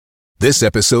This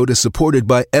episode is supported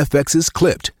by FX's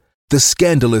Clipped, the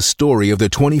scandalous story of the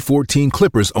 2014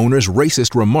 Clippers owner's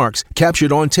racist remarks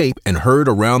captured on tape and heard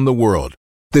around the world.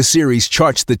 The series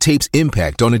charts the tape's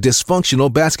impact on a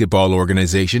dysfunctional basketball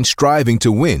organization striving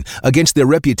to win against their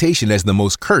reputation as the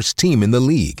most cursed team in the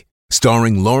league.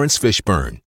 Starring Lawrence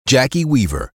Fishburne, Jackie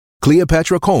Weaver,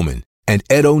 Cleopatra Coleman, and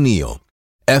Ed O'Neill.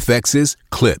 FX's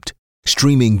Clipped,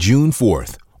 streaming June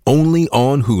 4th, only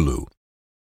on Hulu.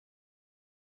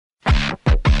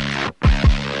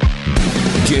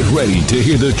 Get ready to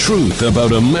hear the truth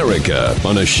about America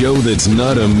on a show that's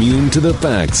not immune to the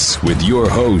facts with your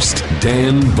host,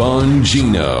 Dan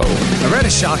Bongino. I read a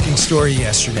shocking story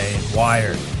yesterday in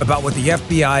Wired about what the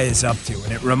FBI is up to,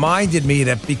 and it reminded me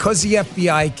that because the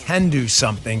FBI can do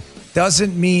something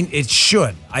doesn't mean it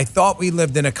should. I thought we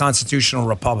lived in a constitutional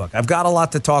republic. I've got a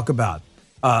lot to talk about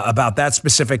that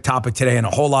specific topic today and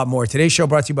a whole lot more. Today's show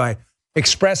brought to you by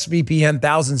ExpressVPN.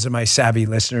 Thousands of my savvy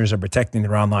listeners are protecting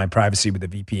their online privacy with a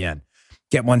VPN.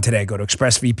 Get one today. Go to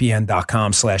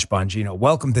expressvpn.com/Bongino.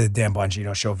 Welcome to the Dan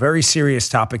Bongino Show. Very serious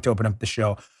topic to open up the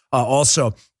show.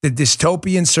 Also, the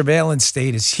dystopian surveillance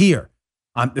state is here.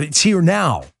 It's here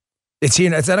now. It's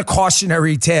here. It's not a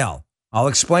cautionary tale. I'll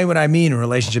explain what I mean in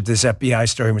relationship to this FBI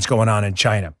story and what's going on in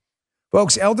China.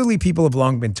 Folks, elderly people have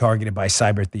long been targeted by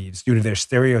cyber thieves due to their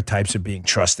stereotypes of being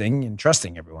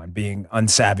trusting everyone, being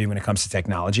unsavvy when it comes to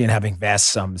technology, and having vast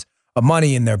sums of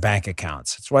money in their bank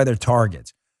accounts. That's why they're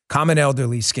targets. Common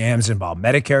elderly scams involve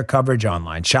Medicare coverage,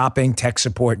 online shopping, tech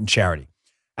support, and charity.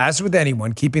 As with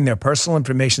anyone, keeping their personal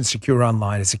information secure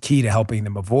online is a key to helping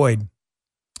them avoid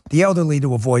the elderly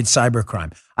to avoid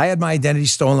cybercrime. I had my identity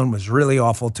stolen. It was really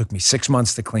awful. It took me 6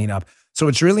 months to clean up. So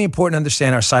it's really important to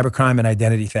understand how cybercrime and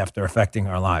identity theft are affecting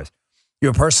our lives.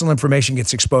 Your personal information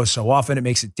gets exposed so often, it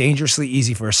makes it dangerously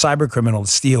easy for a cyber criminal to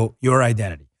steal your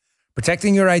identity.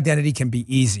 Protecting your identity can be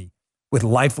easy with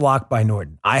LifeLock by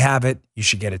Norton. I have it. You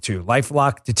should get it too.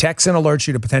 LifeLock detects and alerts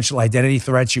you to potential identity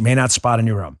threats you may not spot on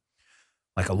your own,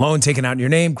 like a loan taken out in your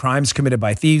name, crimes committed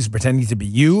by thieves pretending to be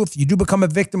you. If you do become a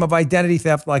victim of identity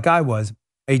theft like I was,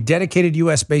 a dedicated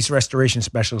U.S.-based restoration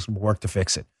specialist will work to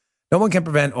fix it. No one can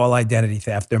prevent all identity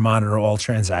theft or monitor all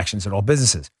transactions at all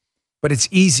businesses. But it's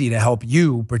easy to help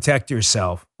you protect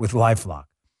yourself with LifeLock.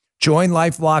 Join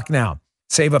LifeLock now.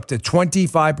 Save up to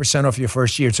 25% off your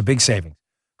first year. It's a big savings.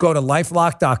 Go to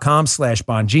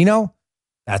LifeLock.com/Bongino.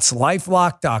 That's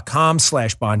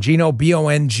LifeLock.com/Bongino,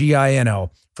 Bongino,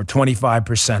 for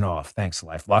 25% off. Thanks,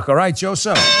 LifeLock. All right, Joe,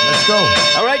 so let's go.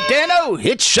 All right, Dano,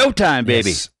 it's showtime,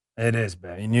 baby. Yes. It is,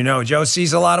 baby. And you know, Joe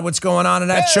sees a lot of what's going on in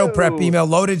that show prep email.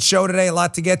 Loaded show today, a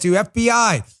lot to get to.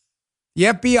 FBI. The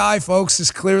FBI, folks,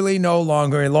 is clearly no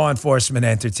longer a law enforcement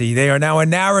entity. They are now a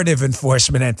narrative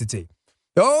enforcement entity.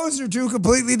 Those are two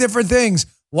completely different things.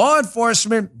 Law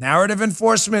enforcement, narrative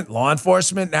enforcement, law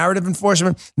enforcement, narrative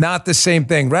enforcement, not the same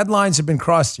thing. Red lines have been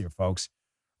crossed here, folks.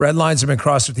 Red lines have been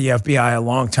crossed with the FBI a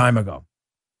long time ago.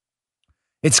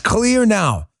 It's clear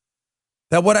now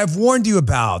that what I've warned you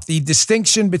about, the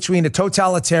distinction between a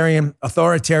totalitarian,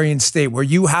 authoritarian state where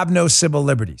you have no civil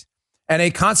liberties and a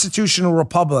constitutional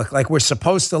republic like we're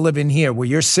supposed to live in here, where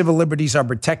your civil liberties are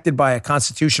protected by a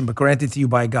constitution but granted to you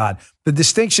by God. The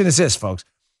distinction is this, folks.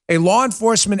 A law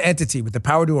enforcement entity with the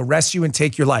power to arrest you and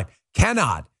take your life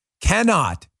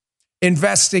cannot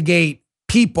investigate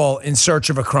people in search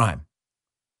of a crime.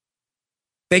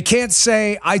 They can't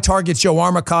say, I target Joe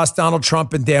Armacost, Donald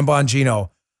Trump, and Dan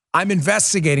Bongino. I'm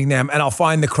investigating them and I'll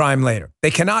find the crime later. They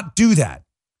cannot do that.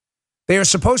 They are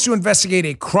supposed to investigate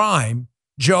a crime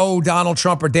Joe, Donald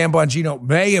Trump, or Dan Bongino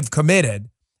may have committed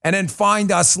and then find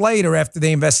us later after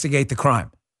they investigate the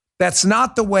crime. That's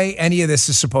not the way any of this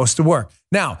is supposed to work.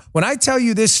 Now, when I tell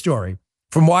you this story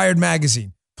from Wired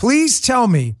Magazine, please tell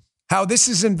me how this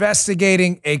is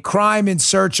investigating a crime in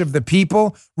search of the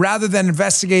people rather than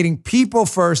investigating people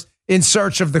first in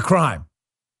search of the crime.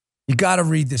 You got to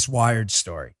read this Wired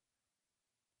story.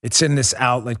 It's in this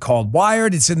outlet called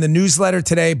Wired. It's in the newsletter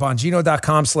today,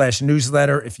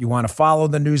 Bongino.com/newsletter. If you want to follow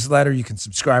the newsletter, you can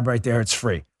subscribe right there. It's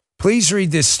free. Please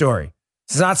read this story.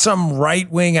 It's not some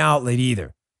right-wing outlet either.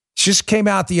 It just came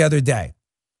out the other day.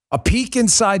 A peek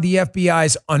inside the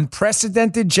FBI's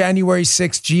unprecedented January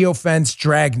 6th geofence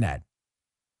dragnet.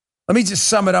 Let me just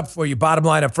sum it up for you, bottom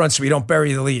line up front, so we don't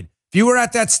bury the lead. If you were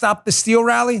at that Stop the Steal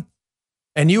rally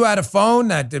and you had a phone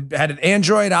that had an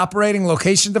Android operating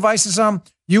location devices on,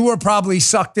 you were probably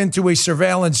sucked into a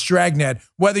surveillance dragnet,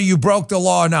 whether you broke the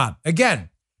law or not. Again,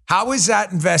 how is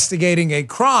that investigating a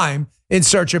crime in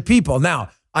search of people? Now,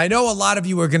 I know a lot of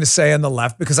you are going to say on the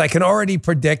left, because I can already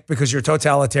predict, because you're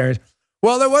totalitarians,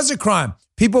 well, there was a crime.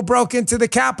 People broke into the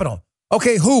Capitol.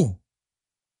 Okay, who?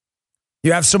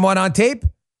 You have someone on tape?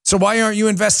 So why aren't you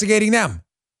investigating them?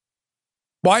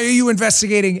 Why are you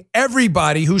investigating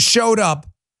everybody who showed up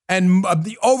and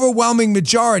the overwhelming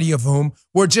majority of whom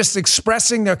were just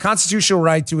expressing their constitutional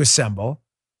right to assemble,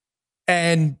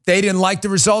 and they didn't like the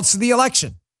results of the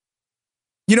election?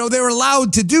 You know, they're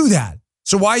allowed to do that.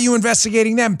 So why are you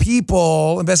investigating them?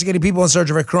 Investigating people in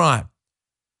search of a crime.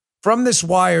 From this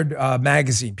Wired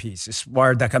magazine piece, this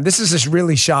Wired.com, this is this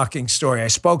really shocking story. I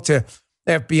spoke to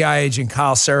FBI agent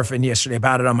Kyle Serafin yesterday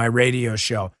about it on my radio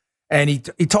show. And he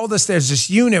told us there's this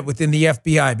unit within the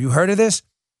FBI. Have you heard of this?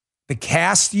 The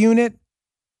CAST unit.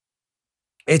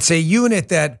 It's a unit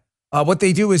that what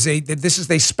they do is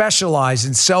they specialize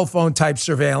in cell phone type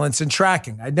surveillance and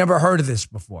tracking. I'd never heard of this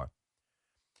before.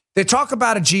 They talk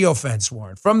about a geofence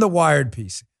warrant from the Wired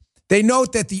piece. They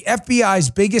note that the FBI's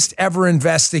biggest ever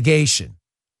investigation,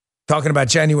 talking about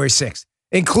January 6th,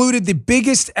 included the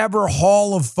biggest ever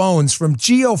haul of phones from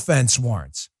geofence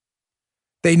warrants.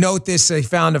 They note this. They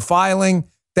found a filing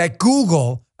that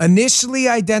Google initially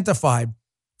identified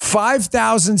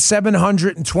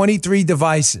 5,723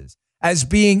 devices as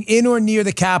being in or near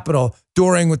the Capitol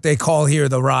during what they call here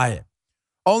the riot.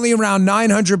 Only around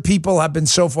 900 people have been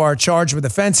so far charged with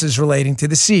offenses relating to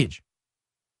the siege.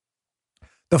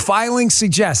 The filing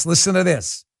suggests, listen to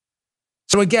this.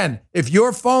 So again, if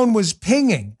your phone was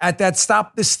pinging at that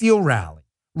Stop the Steal rally,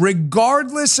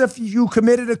 regardless if you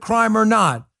committed a crime or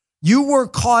not, you were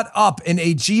caught up in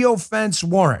a geofence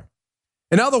warrant.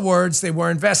 In other words, they were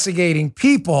investigating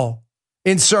people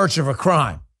in search of a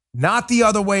crime, not the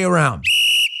other way around.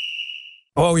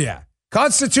 Oh, yeah.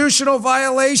 Constitutional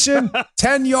violation,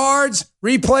 10 yards,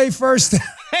 replay first.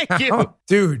 Thank you.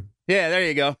 Dude. Yeah, there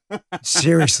you go.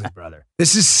 Seriously, brother.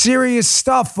 This is serious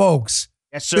stuff, folks.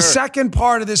 Yes, sir. The second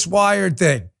part of this Wired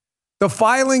thing. The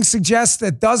filing suggests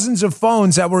that dozens of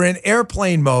phones that were in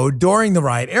airplane mode during the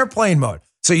riot, airplane mode.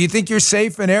 So you think you're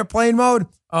safe in airplane mode?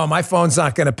 Oh, my phone's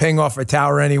not going to ping off a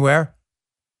tower anywhere.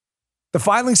 The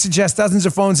filing suggests dozens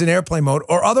of phones in airplane mode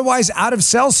or otherwise out of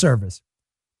cell service.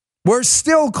 We're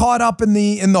still caught up in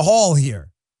the haul here.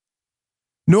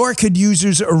 Nor could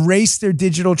users erase their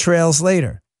digital trails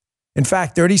later. In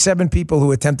fact, 37 people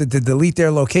who attempted to delete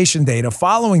their location data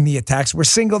following the attacks were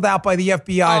singled out by the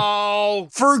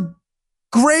FBI for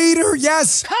greater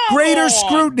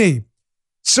scrutiny.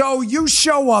 So you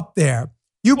show up there.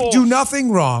 You do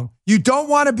nothing wrong. You don't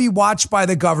want to be watched by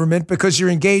the government because you're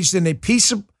engaged in a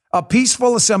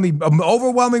peaceful assembly. An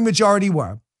overwhelming majority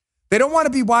were. They don't want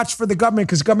to be watched for the government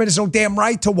because the government has no damn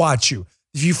right to watch you.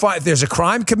 If there's a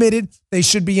crime committed, they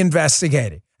should be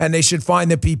investigating and they should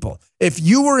find the people. If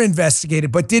you were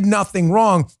investigated but did nothing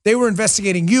wrong, they were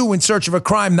investigating you in search of a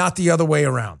crime, not the other way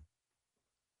around.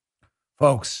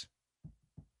 Folks,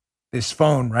 this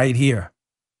phone right here,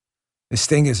 this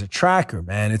thing is a tracker,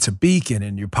 man. It's a beacon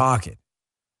in your pocket.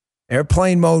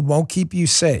 Airplane mode won't keep you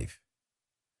safe.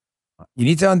 You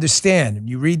need to understand, and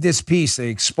you read this piece, they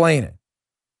explain it.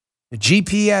 The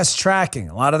GPS tracking,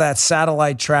 a lot of that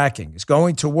satellite tracking is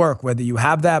going to work whether you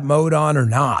have that mode on or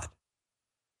not.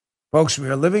 Folks, we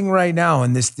are living right now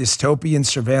in this dystopian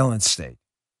surveillance state.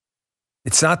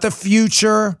 It's not the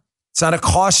future. It's not a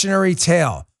cautionary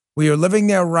tale. We are living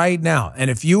there right now. And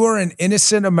if you are an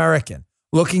innocent American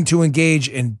looking to engage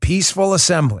in peaceful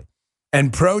assembly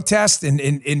and protest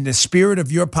in the spirit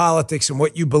of your politics and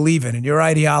what you believe in and your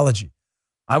ideology,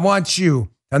 I want you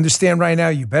to understand right now,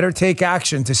 you better take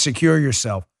action to secure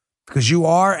yourself because you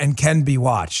are and can be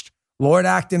watched. Lord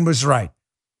Acton was right.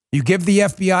 You give the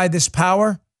FBI this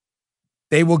power,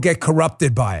 they will get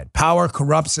corrupted by it. Power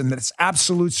corrupts, and this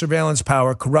absolute surveillance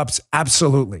power corrupts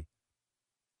absolutely.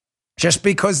 Just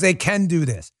because they can do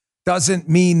this doesn't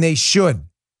mean they should.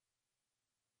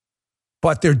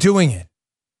 But they're doing it.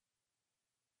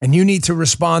 And you need to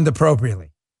respond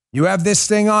appropriately. You have this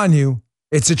thing on you,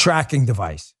 it's a tracking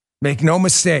device. Make no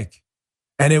mistake.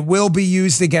 And it will be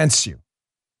used against you.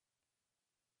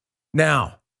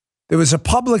 Now, there was a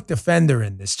public defender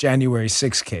in this January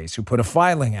 6th case who put a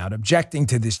filing out objecting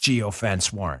to this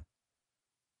geofence warrant.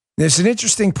 There's an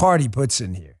interesting part he puts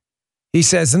in here. He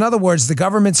says, in other words, the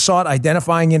government sought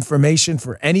identifying information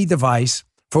for any device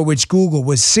for which Google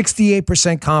was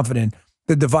 68% confident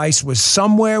the device was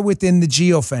somewhere within the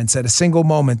geofence at a single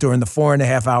moment during the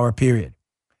 4.5-hour period.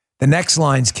 The next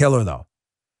line's killer, though.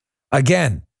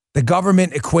 Again, the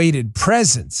government equated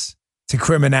presence to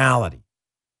criminality.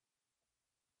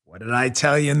 What did I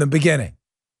tell you in the beginning?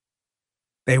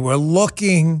 They were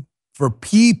looking for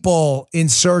people in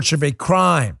search of a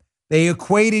crime. They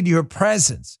equated your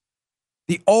presence.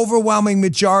 The overwhelming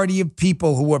majority of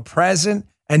people who were present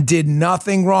and did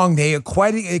nothing wrong. They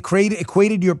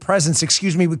equated your presence,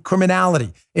 with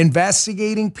criminality,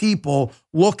 investigating people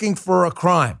looking for a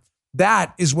crime.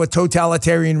 That is what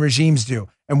totalitarian regimes do,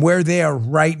 and we're there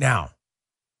right now.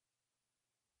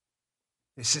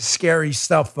 This is scary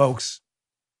stuff, folks.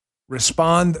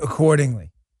 Respond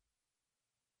accordingly.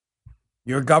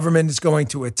 Your government is going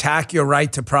to attack your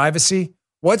right to privacy.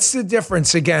 What's the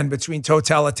difference, again, between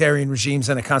totalitarian regimes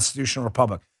and a constitutional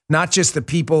republic? Not just the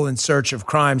people in search of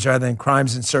crimes rather than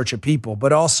crimes in search of people,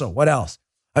 but also, what else?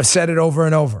 I've said it over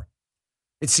and over.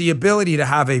 It's the ability to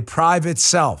have a private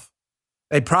self.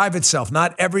 A private self.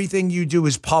 Not everything you do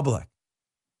is public.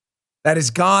 That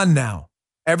is gone now.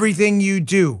 Everything you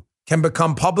do can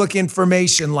become public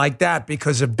information like that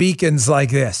because of beacons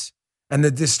like this. And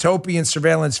the dystopian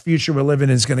surveillance future we're living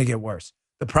in is going to get worse.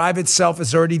 The private self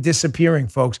is already disappearing,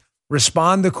 folks.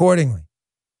 Respond accordingly.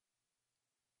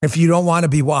 If you don't want to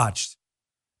be watched,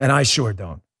 and I sure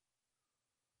don't.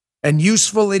 And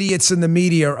useful idiots in the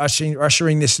media are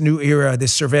ushering this new era,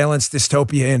 this surveillance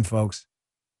dystopia in, folks.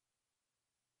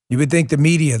 You would think the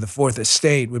media, the fourth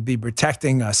estate, would be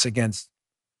protecting us against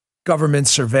government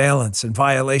surveillance and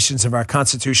violations of our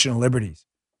constitutional liberties.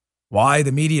 Why?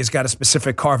 The media's got a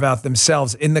specific carve out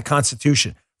themselves in the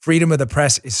Constitution. Freedom of the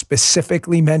press is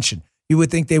specifically mentioned. You would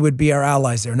think they would be our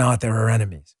allies. They're not. They're our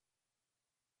enemies.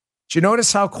 Do you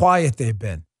notice how quiet they've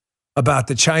been about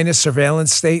the China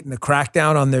surveillance state and the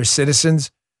crackdown on their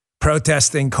citizens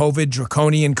protesting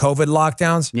draconian COVID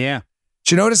lockdowns? Yeah.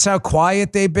 Do you notice how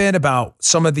quiet they've been about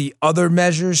some of the other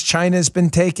measures China's been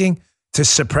taking to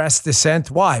suppress dissent?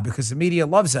 Why? Because the media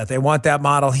loves that. They want that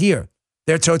model here.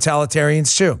 They're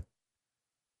totalitarians too.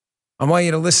 I want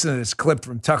you to listen to this clip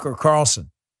from Tucker Carlson.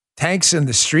 Tanks in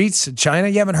the streets in China?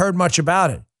 You haven't heard much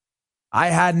about it. I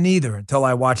hadn't either until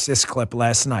I watched this clip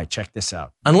last night. Check this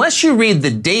out. Unless you read the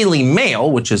Daily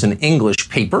Mail, which is an English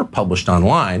paper published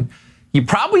online, you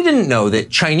probably didn't know that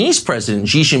Chinese President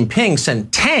Xi Jinping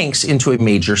sent tanks into a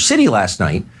major city last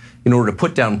night in order to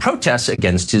put down protests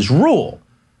against his rule.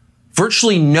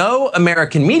 Virtually no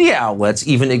American media outlets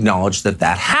even acknowledged that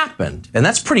that happened. And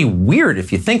that's pretty weird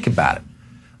if you think about it.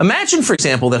 Imagine, for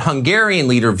example, that Hungarian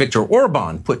leader Viktor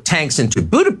Orban put tanks into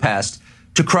Budapest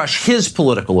to crush his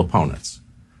political opponents.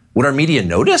 Would our media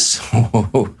notice?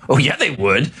 Oh, yeah, they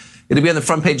would. It'd be on the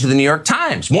front page of the New York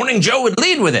Times. Morning Joe would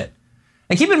lead with it.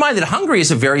 And keep in mind that Hungary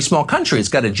is a very small country. It's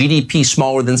got a GDP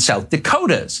smaller than South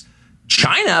Dakota's.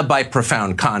 China, by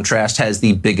profound contrast, has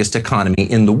the biggest economy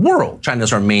in the world.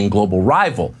 China's our main global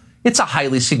rival. It's a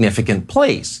highly significant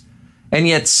place. And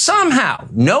yet somehow,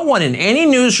 no one in any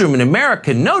newsroom in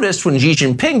America noticed when Xi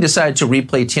Jinping decided to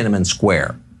replay Tiananmen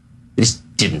Square. They just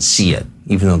didn't see it,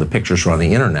 even though the pictures were on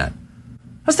the internet.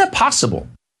 How's that possible?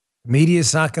 Media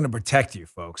is not going to protect you,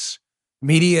 folks.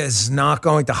 Media is not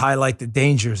going to highlight the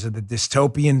dangers of the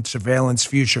dystopian surveillance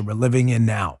future we're living in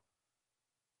now.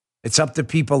 It's up to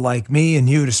people like me and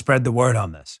you to spread the word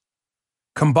on this.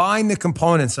 Combine the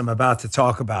components I'm about to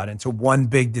talk about into one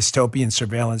big dystopian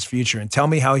surveillance future and tell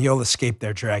me how you'll escape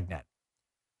their dragnet.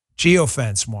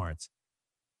 Geofence warrants.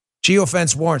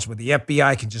 Geofence warrants where the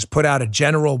FBI can just put out a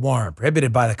general warrant,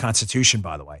 prohibited by the Constitution,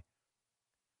 by the way.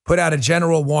 Put out a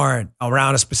general warrant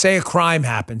around us. Say a crime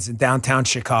happens in downtown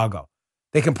Chicago.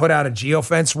 They can put out a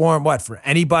geofence warrant, what, for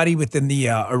anybody within the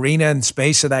arena and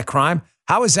space of that crime?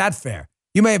 How is that fair?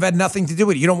 You may have had nothing to do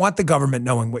with it. You don't want the government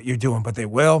knowing what you're doing, but they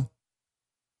will.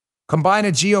 Combine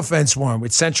a geofence warrant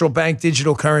with central bank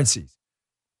digital currencies.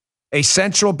 A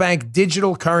central bank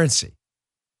digital currency.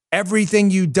 Everything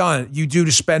you do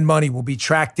to spend money will be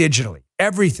tracked digitally.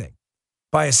 Everything.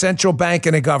 By a central bank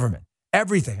and a government.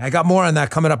 Everything. I got more on that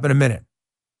coming up in a minute.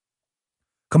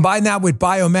 Combine that with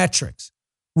biometrics,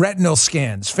 retinal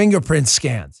scans, fingerprint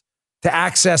scans to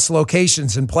access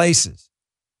locations and places.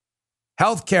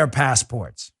 Healthcare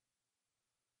passports.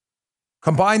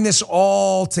 Combine this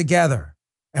all together,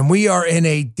 and we are in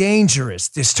a dangerous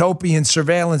dystopian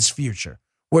surveillance future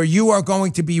where you are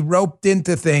going to be roped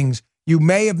into things you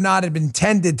may have not have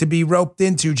intended to be roped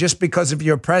into just because of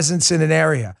your presence in an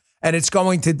area. And it's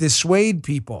going to dissuade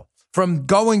people from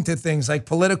going to things like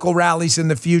political rallies in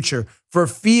the future for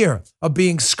fear of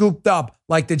being scooped up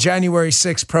like the January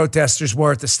 6th protesters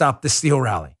were at the Stop the Steal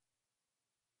rally.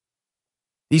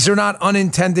 These are not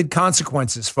unintended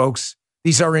consequences, folks.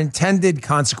 These are intended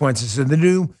consequences of the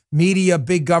new media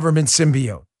big government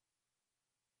symbiote.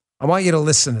 I want you to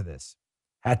listen to this.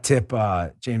 Hat tip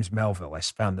James Melville. I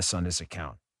found this on his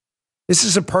account. This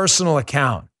is a personal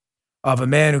account of a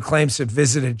man who claims to have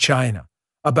visited China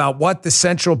about what the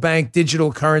central bank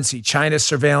digital currency China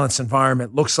surveillance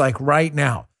environment looks like right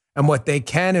now and what they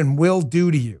can and will do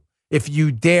to you if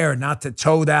you dare not to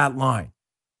toe that line.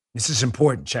 This is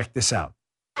important. Check this out.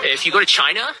 If you go to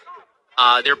China,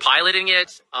 they're piloting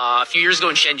it a few years ago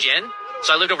in Shenzhen.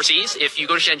 So I lived overseas. If you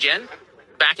go to Shenzhen,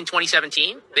 back in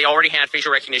 2017, they already had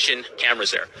facial recognition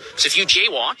cameras there. So if you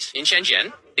jaywalked in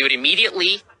Shenzhen, they would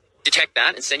immediately detect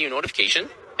that and send you a notification.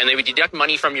 And they would deduct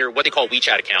money from your what they call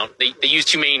WeChat account. They use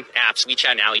two main apps,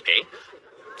 WeChat and Alipay.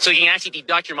 So you can actually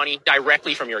deduct your money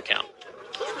directly from your account.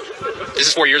 This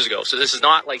is 4 years ago. So this is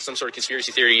not like some sort of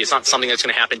conspiracy theory. It's not something that's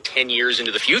going to happen 10 years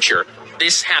into the future.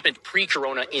 This happened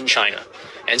pre-corona in China.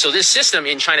 And so this system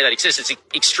in China that exists is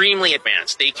extremely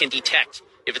advanced. They can detect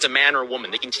if it's a man or a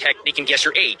woman. They can guess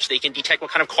your age. They can detect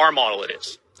what kind of car model it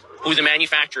is, who the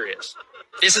manufacturer is.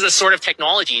 This is a sort of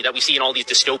technology that we see in all these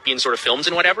dystopian sort of films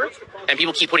and whatever. And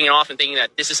people keep putting it off and thinking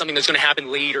that this is something that's going to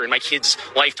happen later in my kids'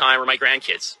 lifetime or my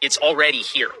grandkids. It's already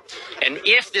here. And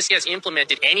if this gets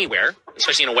implemented anywhere,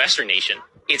 especially in a Western nation,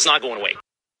 it's not going away.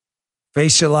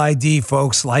 Facial ID,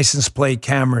 folks, license plate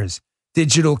cameras,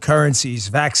 digital currencies,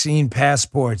 vaccine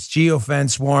passports,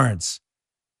 geofence warrants.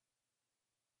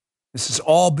 This is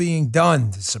all being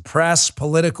done to suppress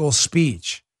political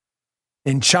speech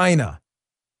in China.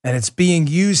 And it's being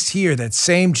used here, that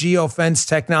same geofence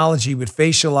technology with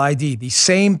facial ID, the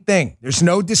same thing. There's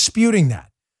no disputing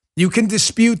that. You can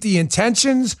dispute the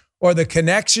intentions or the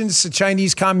connections to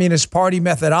Chinese Communist Party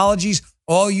methodologies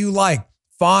all you like.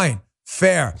 Fine,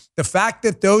 fair. The fact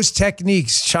that those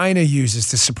techniques China uses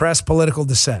to suppress political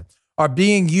dissent are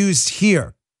being used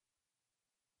here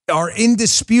are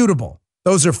indisputable.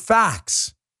 Those are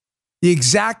facts. The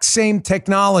exact same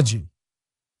technology.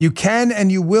 You can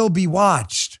and you will be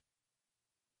watched.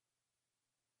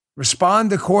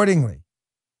 Respond accordingly.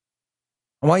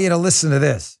 I want you to listen to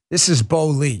this. This is Bo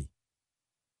Li.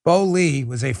 Bo Li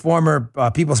was a former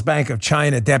People's Bank of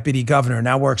China deputy governor,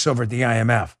 now works over at the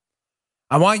IMF.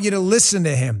 I want you to listen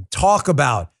to him talk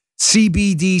about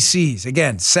CBDCs,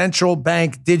 again, central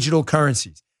bank digital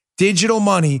currencies, digital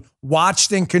money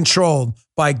watched and controlled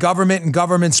by government and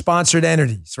government-sponsored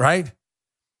entities, right?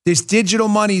 This digital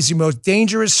money is the most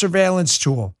dangerous surveillance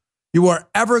tool you are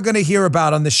ever going to hear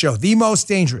about on the show. The most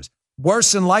dangerous.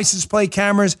 Worse than license plate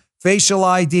cameras, facial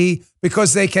ID,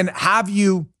 because they can have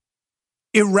you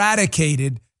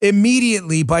eradicated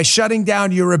immediately by shutting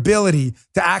down your ability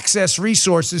to access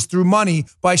resources through money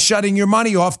by shutting your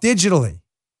money off digitally.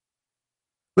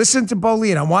 Listen to Bo Li,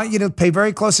 and I want you to pay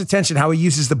very close attention how he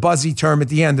uses the buzzy term at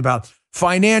the end about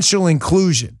financial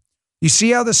inclusion. You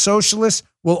see how the socialists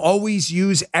will always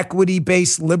use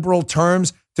equity-based liberal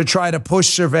terms to try to push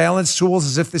surveillance tools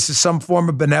as if this is some form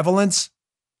of benevolence?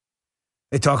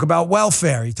 They talk about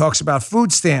welfare. He talks about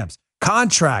food stamps,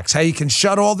 contracts, how you can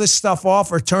shut all this stuff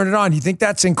off or turn it on. You think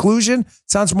that's inclusion?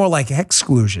 Sounds more like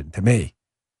exclusion to me.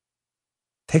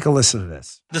 Take a listen to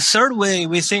this. The third way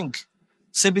we think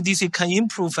CBDC can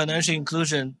improve financial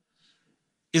inclusion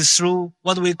is through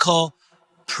what we call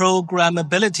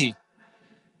programmability.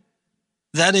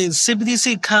 That is,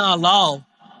 CBDC can allow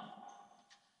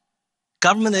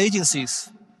government agencies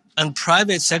and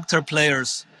private sector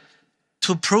players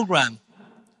to program,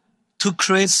 to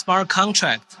create smart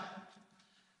contracts,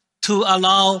 to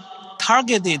allow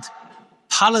targeted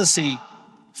policy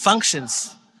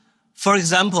functions. For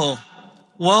example,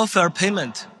 welfare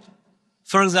payment.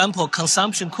 For example,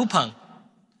 consumption coupon.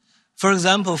 For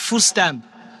example, food stamp.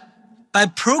 By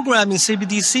programming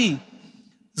CBDC,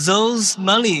 those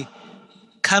money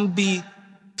can be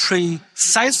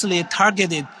precisely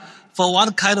targeted for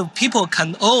what kind of people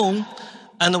can own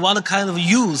and what kind of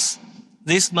use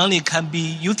this money can be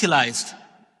utilized.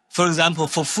 For example,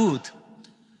 for food.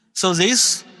 So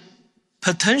this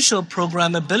potential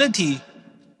programmability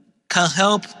can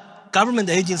help government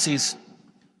agencies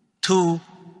to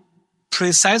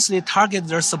precisely target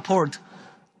their support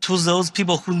to those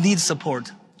people who need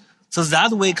support. So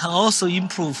that way can also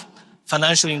improve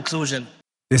financial inclusion.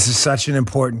 This is such an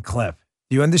important clip.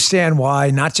 Do you understand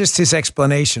why? Not just his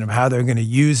explanation of how they're going to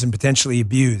use and potentially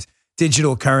abuse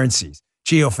digital currencies,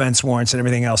 geofence warrants, and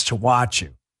everything else to watch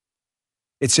you.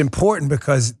 It's important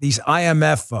because these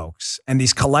IMF folks and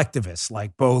these collectivists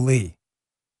like Bo Li,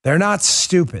 they're not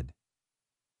stupid.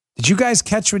 Did you guys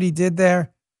catch what he did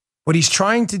there? What he's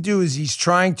trying to do is he's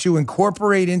trying to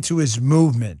incorporate into his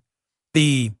movement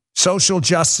the social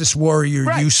justice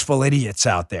warrior, useful idiots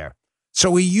out there.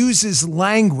 So he uses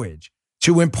language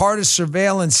to impart a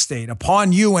surveillance state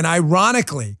upon you. And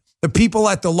ironically, the people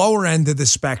at the lower end of the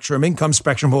spectrum, income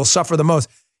spectrum, who will suffer the most,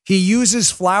 he uses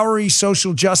flowery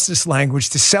social justice language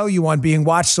to sell you on being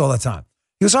watched all the time.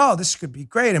 He goes, oh, this could be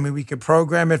great. I mean, we could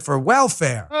program it for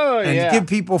welfare and give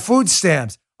people food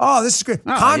stamps. Oh, this is great.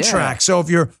 Contracts. Yeah. So if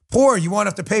you're poor, you won't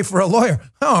have to pay for a lawyer.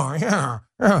 Oh, yeah.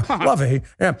 Love it.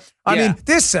 Yeah. I mean,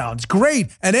 this sounds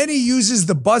great. And then he uses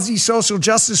the buzzy social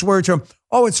justice word term.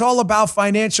 Oh, it's all about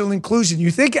financial inclusion.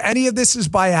 You think any of this is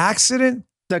by accident?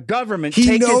 The government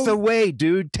taketh away,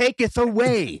 dude. Taketh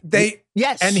away.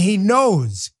 Yes. And he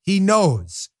knows.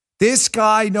 This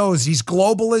guy knows. These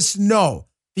globalists know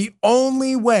the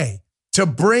only way to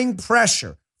bring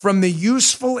pressure from the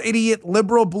useful idiot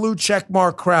liberal blue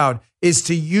checkmark crowd is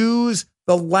to use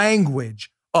the language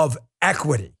of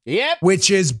equity. Yep. Which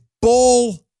is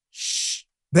bull.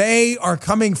 They are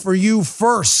coming for you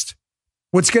first.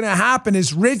 What's going to happen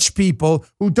is rich people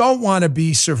who don't want to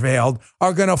be surveilled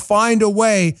are going to find a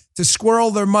way to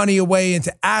squirrel their money away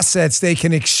into assets they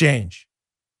can exchange.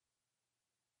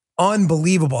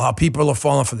 Unbelievable how people are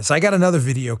falling for this. I got another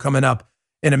video coming up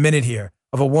in a minute here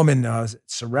of a woman,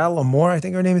 Sorrel Amore, I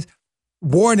think her name is,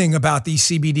 warning about these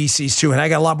CBDCs too. And I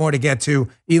got a lot more to get to.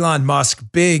 Elon Musk,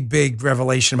 big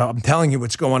revelation about, I'm telling you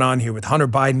what's going on here with Hunter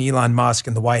Biden, Elon Musk,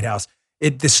 and the White House.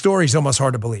 The story's almost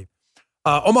hard to believe.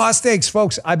 Omaha Steaks,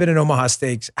 folks, I've been an Omaha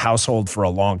Steaks household for a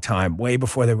long time, way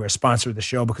before they were a sponsor of the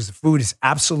show, because the food is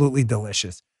absolutely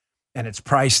delicious and it's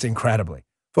priced incredibly.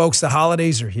 Folks, the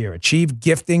holidays are here. Achieve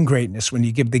gifting greatness when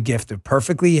you give the gift of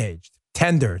perfectly aged,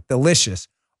 tender, delicious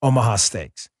Omaha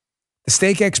Steaks. The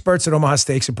steak experts at Omaha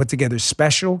Steaks have put together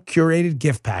special curated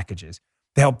gift packages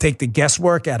to help take the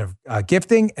guesswork out of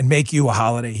gifting and make you a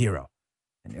holiday hero.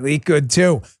 And you'll eat good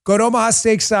too. Go to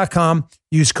omahasteaks.com.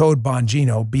 Use code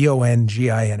Bongino,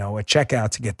 Bongino, at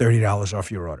checkout to get $30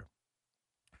 off your order.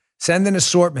 Send an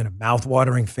assortment of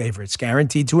mouth-watering favorites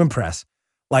guaranteed to impress,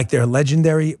 like their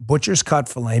legendary Butcher's Cut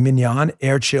Filet Mignon,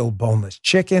 air-chilled boneless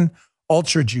chicken,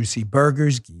 ultra-juicy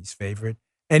burgers, Guy's favorite,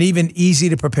 and even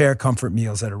easy-to-prepare comfort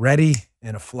meals that are ready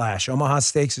in a flash. Omaha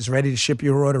Steaks is ready to ship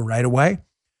your order right away.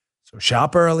 So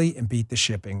shop early and beat the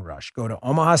shipping rush. Go to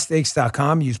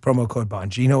omahasteaks.com. Use promo code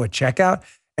Bongino at checkout.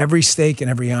 Every steak and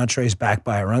every entree is backed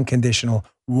by our unconditional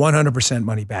 100%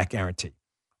 money-back guarantee.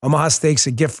 Omaha Steaks,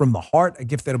 a gift from the heart, a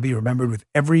gift that will be remembered with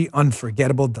every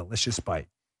unforgettable, delicious bite.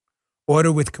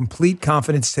 Order with complete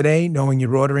confidence today, knowing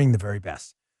you're ordering the very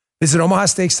best. Visit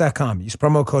omahasteaks.com. Use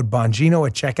promo code Bongino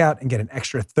at checkout and get an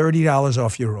extra $30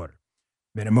 off your order.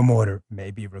 Minimum order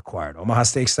may be required.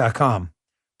 omahasteaks.com.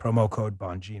 Promo code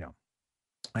Bongino.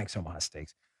 Thanks, Omaha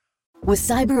Steaks. With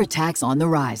cyber attacks on the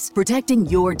rise, protecting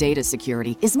your data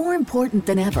security is more important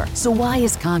than ever. So why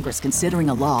is Congress considering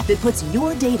a law that puts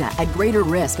your data at greater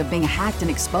risk of being hacked and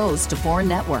exposed to foreign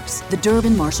networks? The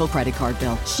Durbin-Marshall credit card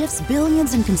bill shifts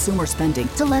billions in consumer spending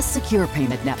to less secure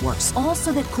payment networks, all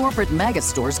so that corporate mega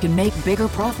stores can make bigger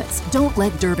profits. Don't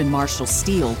let Durbin-Marshall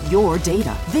steal your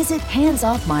data. Visit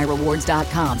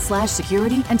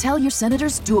handsofmyrewards.com/security and tell your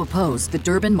senators to oppose the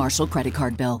Durbin-Marshall credit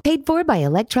card bill. Paid for by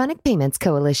Electronic Payments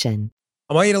Coalition.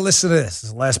 I want you to listen to this. This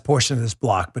is the last portion of this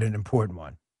block, but an important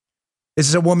one. This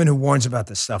is a woman who warns about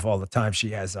this stuff all the time. She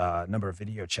has a number of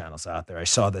video channels out there. I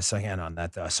saw this again on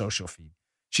that social feed.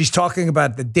 She's talking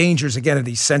about the dangers, again, of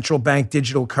these central bank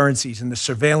digital currencies and the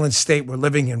surveillance state we're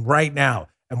living in right now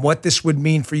and what this would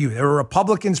mean for you. There are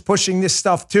Republicans pushing this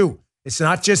stuff too. It's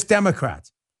not just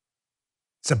Democrats.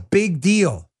 It's a big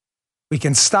deal. We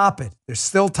can stop it. There's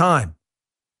still time.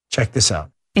 Check this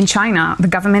out. In China, the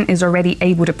government is already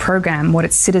able to program what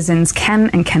its citizens can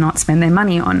and cannot spend their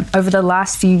money on. Over the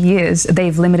last few years,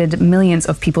 they've limited millions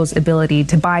of people's ability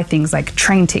to buy things like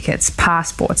train tickets,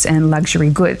 passports, and luxury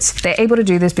goods. They're able to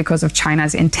do this because of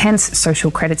China's intense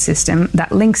social credit system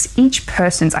that links each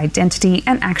person's identity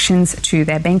and actions to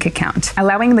their bank account,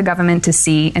 allowing the government to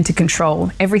see and to control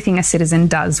everything a citizen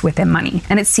does with their money.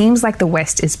 And it seems like the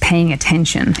West is paying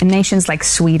attention. In nations like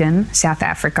Sweden, South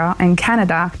Africa, and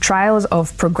Canada, trials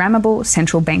of programmable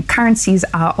central bank currencies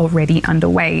are already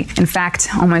underway. In fact,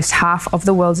 almost half of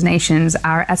the world's nations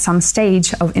are at some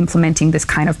stage of implementing this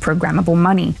kind of programmable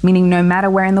money, meaning no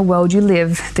matter where in the world you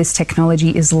live, this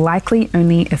technology is likely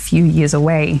only a few years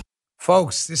away.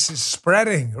 Folks, this is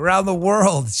spreading around the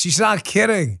world. She's not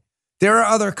kidding. There are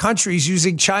other countries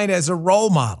using China as a role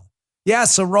model.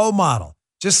 Yes, a role model.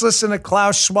 Just listen to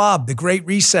Klaus Schwab, the Great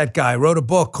Reset guy, wrote a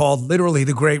book called literally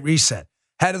The Great Reset.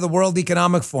 Head of the World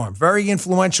Economic Forum, very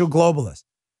influential globalist.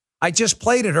 I just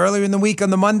played it earlier in the week on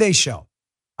the Monday show.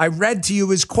 I read to you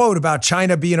his quote about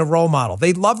China being a role model.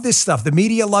 They love this stuff. The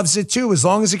media loves it too, as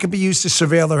long as it can be used to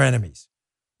surveil their enemies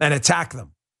and attack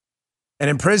them and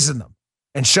imprison them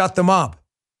and shut them up.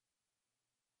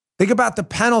 Think about the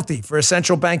penalty for a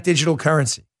central bank digital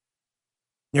currency.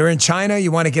 You're in China,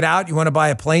 you want to get out, you want to buy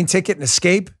a plane ticket and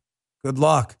escape? Good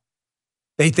luck.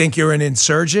 They think you're an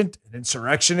insurgent, an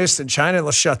insurrectionist in China.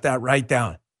 Let's shut that right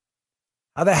down.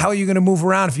 How the hell are you going to move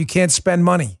around if you can't spend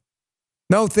money?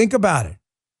 No, think about it.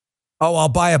 Oh, I'll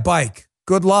buy a bike.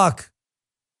 Good luck.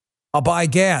 I'll buy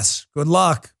gas. Good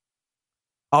luck.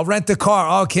 I'll rent a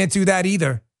car. Oh, can't do that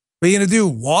either. What are you going to do?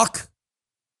 Walk?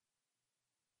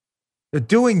 They're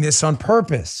doing this on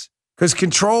purpose because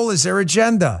control is their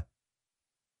agenda.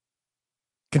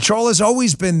 Control has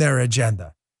always been their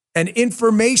agenda. And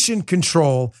information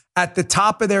control at the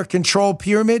top of their control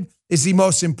pyramid is the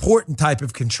most important type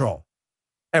of control.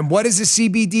 And what is a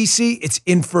CBDC? It's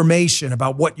information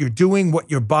about what you're doing,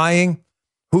 what you're buying,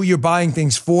 who you're buying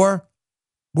things for,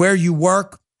 where you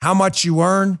work, how much you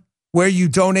earn, where you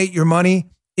donate your money.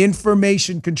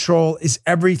 Information control is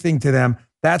everything to them.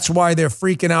 That's why they're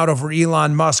freaking out over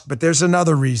Elon Musk. But there's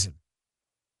another reason.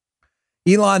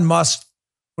 Elon Musk,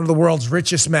 one of the world's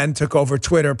richest men, took over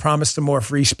Twitter, promised a more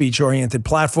free speech-oriented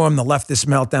platform. The leftist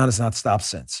meltdown has not stopped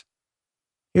since.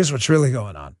 Here's what's really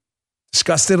going on.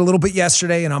 Discussed it a little bit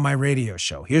yesterday and on my radio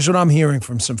show. Here's what I'm hearing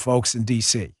from some folks in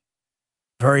D.C.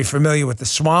 Very familiar with the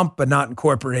swamp, but not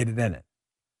incorporated in it.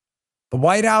 The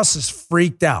White House is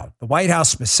freaked out. The White House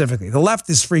specifically. The left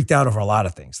is freaked out over a lot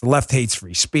of things. The left hates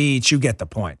free speech. You get the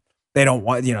point. They don't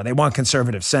want, they want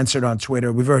conservatives censored on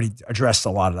Twitter. We've already addressed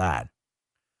a lot of that.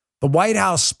 The White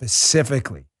House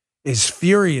specifically is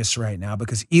furious right now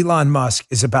because Elon Musk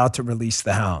is about to release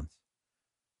the hounds.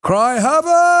 Cry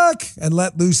havoc and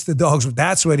let loose the dogs.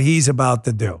 That's what he's about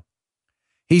to do.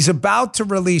 He's about to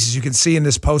release, as you can see in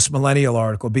this post-millennial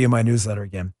article, be in my newsletter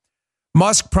again.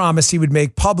 Musk promised he would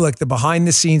make public the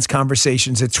behind-the-scenes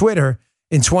conversations at Twitter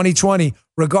in 2020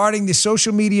 regarding the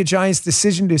social media giant's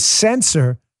decision to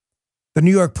censor the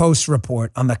New York Post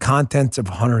report on the contents of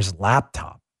Hunter's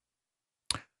laptop.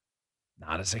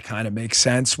 Now, does it kind of make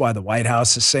sense why the White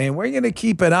House is saying, we're going to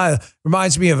keep an eye?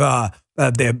 Reminds me of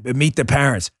Meet the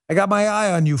Parents. I got my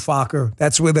eye on you, Fokker.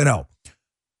 That's where they know.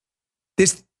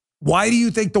 Why do you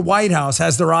think the White House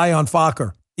has their eye on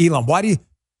Fokker? Elon,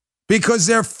 because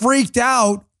they're freaked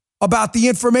out about the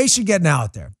information getting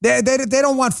out there. They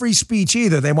don't want free speech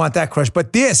either. They want that crushed.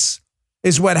 But this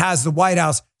is what has the White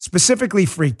House specifically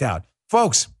freaked out.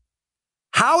 Folks,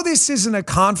 how this isn't a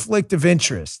conflict of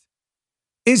interest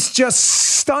is just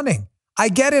stunning. I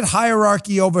get it,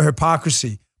 hierarchy over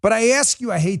hypocrisy. But I ask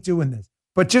you, I hate doing this,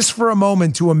 but just for a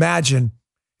moment to imagine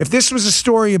if this was a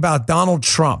story about Donald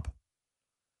Trump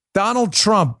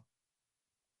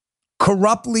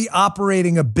corruptly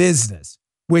operating a business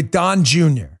with Don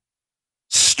Jr.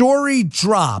 Story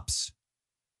drops.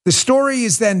 The story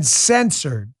is then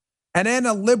censored. And then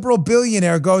a liberal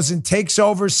billionaire goes and takes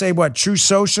over, say what, True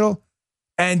Social,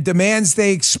 and demands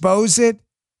they expose it.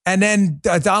 And then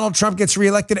Donald Trump gets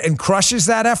reelected and crushes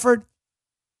that effort.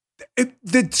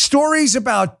 The stories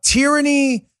about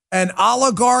tyranny and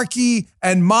oligarchy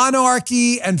and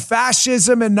monarchy and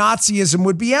fascism and Nazism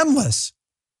would be endless.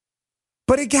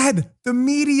 But again, the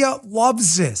media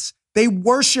loves this. They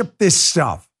worship this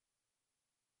stuff.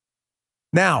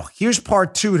 Now, here's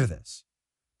part two to this.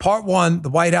 Part one, the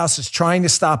White House is trying to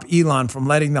stop Elon from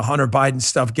letting the Hunter Biden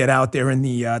stuff get out there in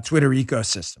the Twitter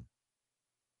ecosystem.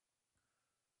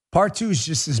 Part two is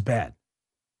just as bad.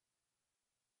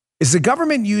 Is the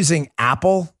government using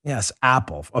Apple? Yes,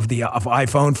 Apple of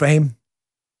iPhone fame.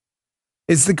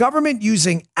 Is the government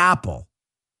using Apple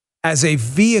as a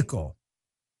vehicle,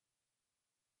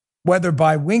 whether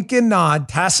by wink and nod,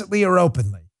 tacitly or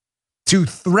openly, to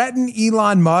threaten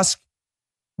Elon Musk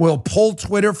will pull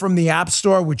Twitter from the App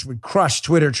Store, which would crush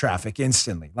Twitter traffic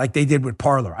instantly, like they did with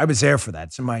Parler? I was there for that.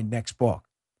 It's in my next book.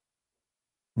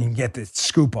 You can get the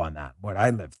scoop on that, what I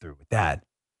lived through with that.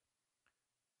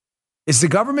 Is the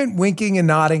government winking and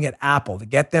nodding at Apple to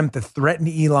get them to threaten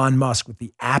Elon Musk with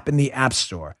the app in the App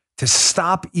Store to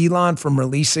stop Elon from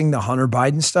releasing the Hunter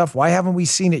Biden stuff? Why haven't we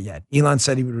seen it yet? Elon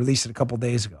said he would release it a couple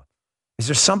days ago. Is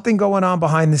there something going on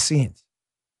behind the scenes?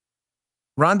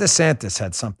 Ron DeSantis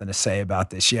had something to say about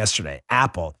this yesterday.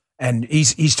 Apple, and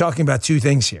he's talking about two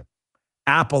things here.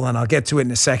 Apple, and I'll get to it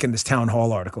in a second, this town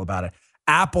hall article about it.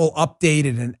 Apple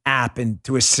updated an app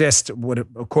to assist,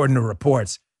 according to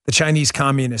reports, the Chinese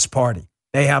Communist Party.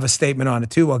 They have a statement on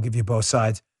it too. I'll give you both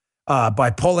sides.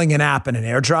 By pulling an app and an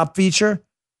airdrop feature,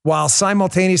 while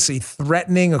simultaneously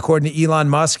threatening, according to Elon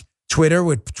Musk, Twitter,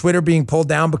 with Twitter being pulled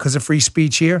down because of free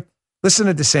speech here. Listen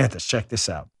to DeSantis. Check this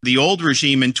out. The old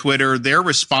regime in Twitter, their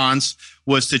response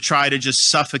was to try to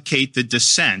just suffocate the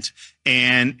dissent.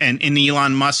 And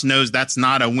Elon Musk knows that's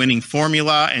not a winning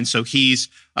formula. And so he's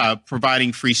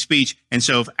providing free speech. And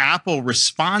so if Apple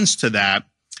responds to that,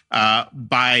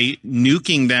 by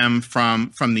nuking them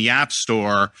from the App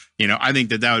Store, I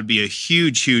think that would be a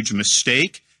huge, huge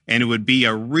mistake. And it would be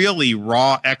a really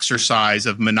raw exercise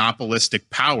of monopolistic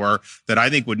power that I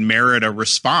think would merit a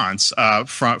response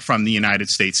from the United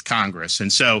States Congress.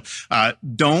 And so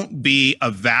don't be a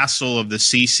vassal of the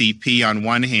CCP on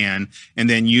one hand and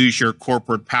then use your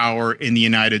corporate power in the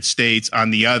United States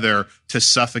on the other to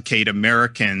suffocate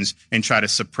Americans and try to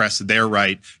suppress their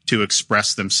right to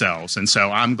express themselves. And so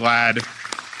I'm glad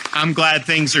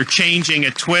things are changing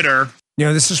at Twitter. You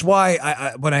know, this is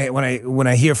why when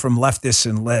I hear from leftists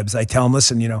and libs, I tell them,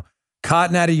 listen, you know,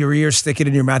 cotton out of your ear, stick it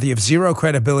in your mouth. You have zero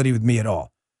credibility with me at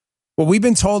all. What we've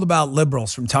been told about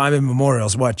liberals from time immemorial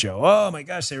is what, Joe? Oh my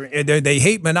gosh, they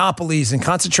hate monopolies and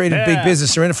concentrated big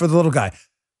business. They're in it for the little guy.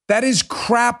 That is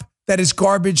crap. That is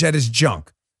garbage. That is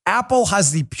junk. Apple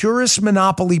has the purest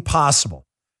monopoly possible.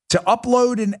 To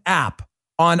upload an app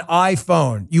on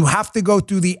iPhone, you have to go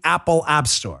through the Apple App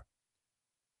Store.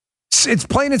 It's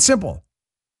plain and simple.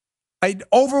 An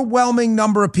overwhelming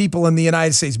number of people in the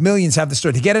United States, millions, have the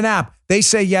store. To get an app, they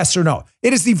say yes or no.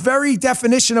 It is the very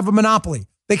definition of a monopoly.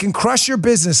 They can crush your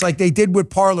business like they did with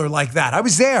Parler like that. I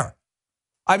was there.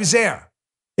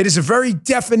 It is a very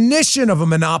definition of a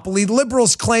monopoly.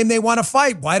 Liberals claim they want to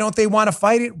fight. Why don't they want to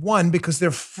fight it? One, because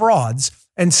they're frauds.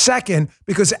 And second,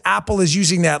 because Apple is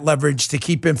using that leverage to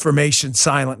keep information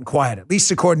silent and quiet, at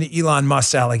least according to Elon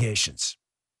Musk's allegations.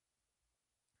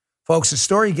 Folks, the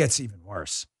story gets even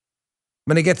worse.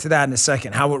 I'm going to get to that in a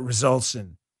second, how it results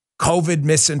in COVID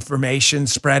misinformation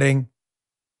spreading,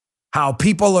 how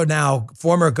people are now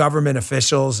former government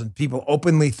officials and people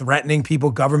openly threatening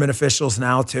government officials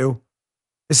now too.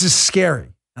 This is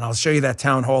scary. And I'll show you that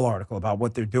town hall article about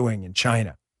what they're doing in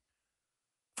China.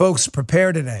 Folks,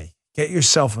 prepare today. Get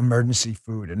yourself emergency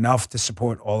food, enough to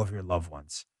support all of your loved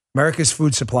ones. America's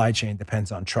food supply chain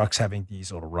depends on trucks having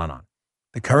diesel to run on.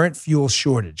 The current fuel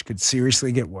shortage could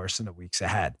seriously get worse in the weeks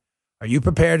ahead. Are you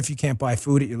prepared if you can't buy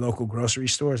food at your local grocery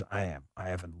stores? I am. I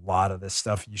have a lot of this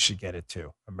stuff. You should get it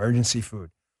too. Emergency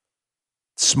food.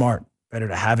 Smart. Better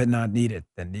to have it, not need it,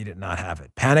 than need it, not have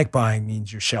it. Panic buying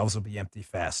means your shelves will be empty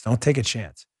fast. Don't take a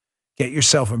chance. Get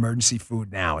yourself emergency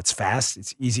food now. It's fast,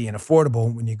 it's easy, and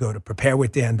affordable when you go to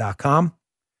preparewithdan.com.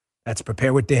 That's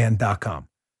preparewithdan.com.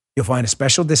 You'll find a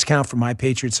special discount from My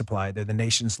Patriot Supply. They're the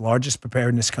nation's largest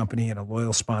preparedness company and a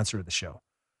loyal sponsor of the show.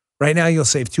 Right now, you'll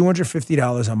save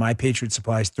 $250 on My Patriot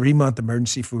Supply's 3-month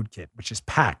emergency food kit, which is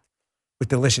packed with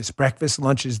delicious breakfast,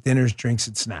 lunches, dinners, drinks,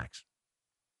 and snacks.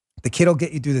 The kit will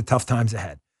get you through the tough times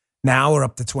ahead, now or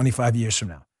up to 25 years from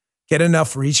now. Get enough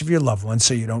for each of your loved ones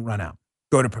so you don't run out.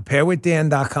 Go to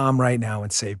preparewithdan.com right now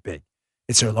and save big.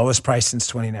 It's their lowest price since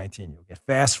 2019. You'll get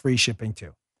fast, free shipping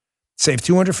too. Save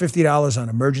 $250 on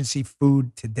emergency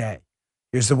food today.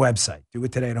 Here's the website. Do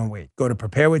it today, don't wait. Go to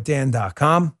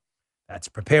preparewithdan.com. That's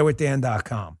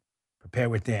preparewithdan.com.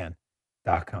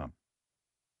 Preparewithdan.com.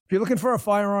 If you're looking for a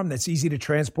firearm that's easy to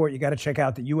transport, you got to check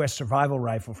out the U.S. Survival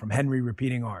Rifle from Henry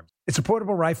Repeating Arms. It's a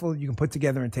portable rifle you can put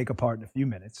together and take apart in a few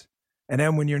minutes. And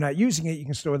then when you're not using it, you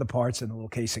can store the parts in the little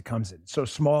case it comes in. It's so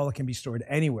small, it can be stored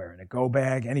anywhere, in a go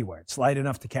bag, anywhere. It's light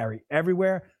enough to carry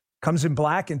everywhere. Comes in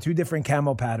black and 2 different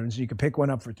camo patterns. You can pick one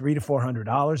up for $300 to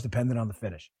 $400, depending on the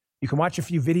finish. You can watch a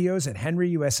few videos at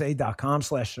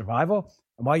henryusa.com/survival.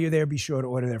 And while you're there, be sure to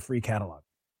order their free catalog.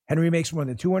 Henry makes more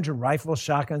than 200 rifles,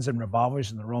 shotguns, and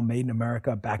revolvers, and they're all made in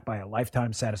America, backed by a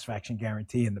lifetime satisfaction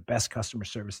guarantee and the best customer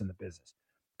service in the business.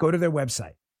 Go to their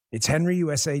website. It's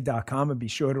henryusa.com, and be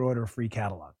sure to order a free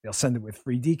catalog. They'll send it with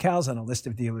free decals and a list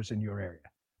of dealers in your area.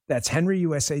 That's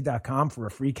henryusa.com for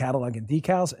a free catalog and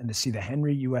decals and to see the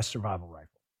Henry U.S. Survival Rifle.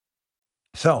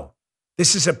 So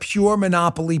this is a pure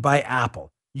monopoly by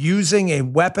Apple, using a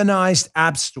weaponized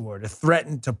app store to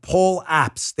threaten to pull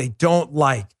apps they don't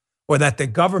like or that the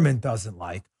government doesn't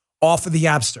like off of the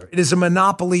App Store. It is a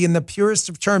monopoly in the purest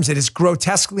of terms. It is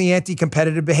grotesquely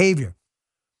anti-competitive behavior.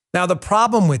 Now, the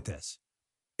problem with this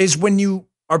is when you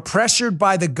are pressured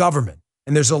by the government,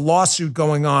 and there's a lawsuit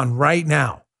going on right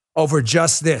now over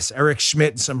just this, Eric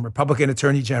Schmidt and some Republican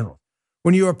attorney general,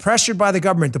 when you are pressured by the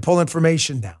government to pull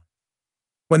information down,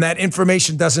 when that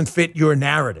information doesn't fit your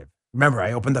narrative. Remember,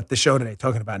 I opened up the show today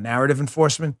talking about narrative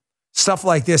enforcement. Stuff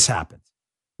like this happens.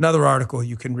 Another article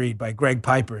you can read by Greg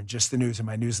Piper in Just the News in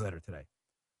my newsletter today.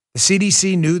 The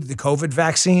CDC knew that the COVID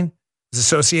vaccine was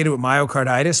associated with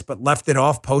myocarditis, but left it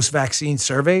off post-vaccine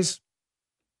surveys.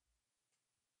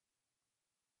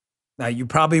 Now, you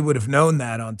probably would have known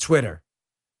that on Twitter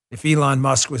if Elon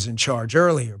Musk was in charge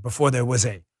earlier, before there was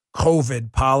a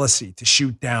COVID policy to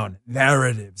shoot down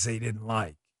narratives they didn't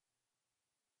like.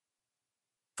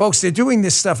 Folks, they're doing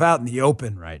this stuff out in the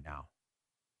open right now.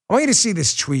 I want you to see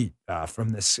this tweet from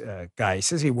this guy. He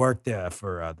says he worked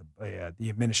for the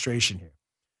administration here.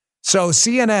 So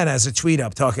CNN has a tweet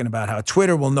up talking about how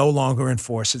Twitter will no longer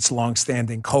enforce its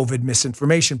longstanding COVID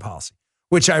misinformation policy,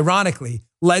 which ironically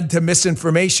led to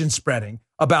misinformation spreading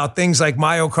about things like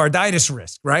myocarditis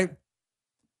risk, right?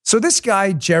 So this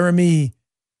guy, Jeremy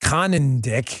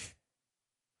Conandick,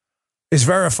 his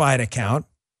verified account,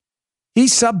 he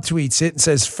subtweets it and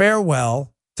says,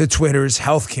 farewell to Twitter's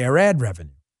healthcare ad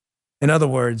revenue. In other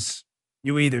words,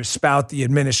 you either spout the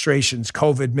administration's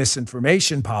COVID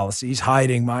misinformation policies,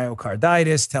 hiding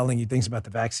myocarditis, telling you things about the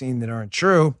vaccine that aren't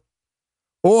true,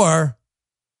 or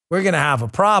we're going to have a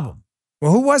problem.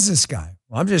 Well, who was this guy?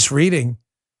 Well, I'm just reading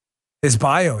his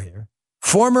bio here.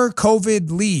 Former COVID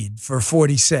lead for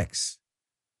 46.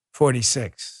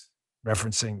 46,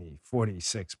 referencing the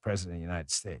 46th president of the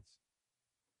United States.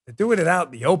 They're doing it out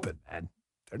in the open, man.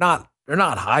 They're not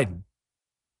hiding.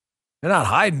 They're not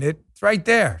hiding it. It's right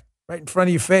there, right in front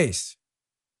of your face.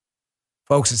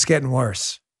 Folks, it's getting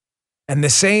worse. And the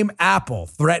same Apple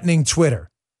threatening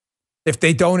Twitter if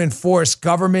they don't enforce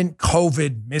government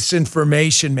COVID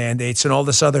misinformation mandates and all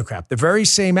this other crap. The very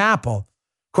same Apple,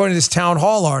 according to this Town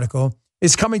Hall article,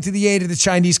 is coming to the aid of the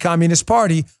Chinese Communist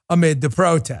Party amid the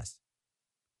protests.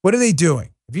 What are they doing?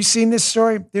 Have you seen this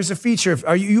story? There's a feature.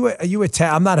 Are you a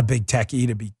tech? I'm not a big techie,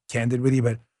 to be candid with you,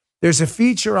 but there's a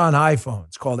feature on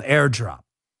iPhones called AirDrop,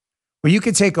 where you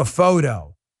can take a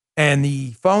photo and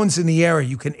the phone's in the air.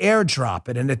 You can AirDrop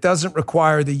it, and it doesn't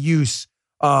require the use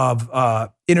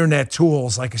of internet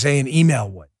tools like, say, an email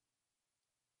would.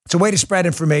 It's a way to spread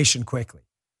information quickly.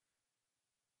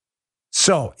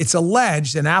 So it's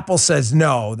alleged, and Apple says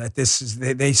no, that this is,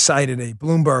 they cited a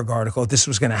Bloomberg article, this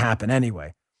was going to happen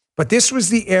anyway. But this was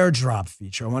the AirDrop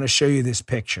feature. I want to show you this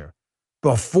picture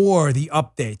before the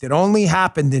update that only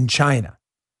happened in China.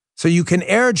 So you can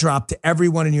AirDrop to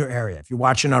everyone in your area. If you're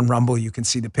watching on Rumble, you can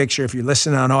see the picture. If you're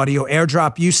listening on audio,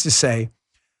 AirDrop used to say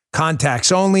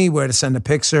contacts only, where to send a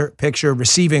picture,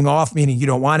 receiving off, meaning you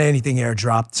don't want anything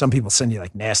AirDropped. Some people send you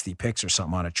like nasty pics or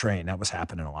something on a train. That was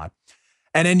happening a lot.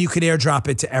 And then you could AirDrop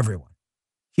it to everyone.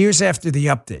 Here's after the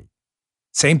update.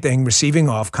 Same thing, receiving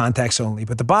off, contacts only.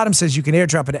 But the bottom says you can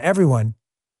AirDrop it to everyone,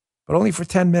 but only for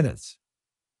 10 minutes.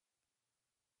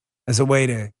 As a way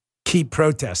to keep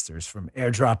protesters from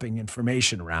AirDropping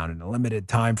information around in a limited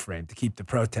time frame to keep the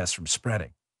protests from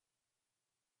spreading.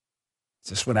 Is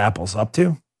this what Apple's up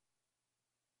to?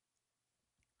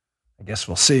 I guess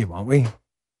we'll see, won't we?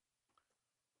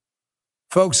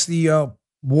 Folks, the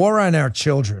war on our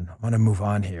children, I'm going to move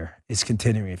on here, is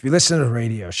continuing. If you listen to the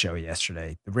radio show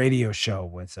yesterday, the radio show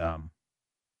was an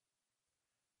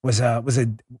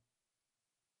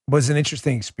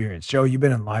interesting experience. Joe, you've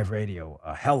been in live radio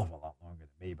a hell of a lot longer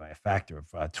than me by a factor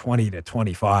of 20 to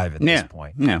 25 at this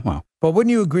point. Yeah, well. But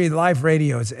wouldn't you agree, live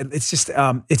radio, it's just,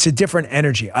 it's a different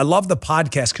energy. I love the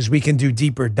podcast because we can do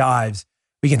deeper dives.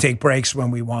 We can take breaks when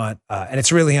we want, and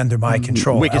it's really under my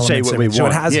control. We can say what we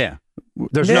want.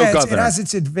 There's no governor. It has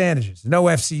its advantages. No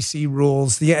FCC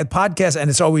rules. The podcast, and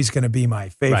it's always going to be my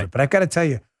favorite. Right. But I've got to tell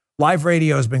you, live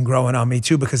radio has been growing on me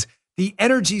too, because the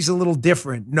energy's a little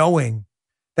different, knowing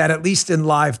that at least in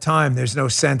live time, there's no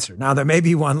censor. Now, there may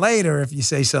be one later if you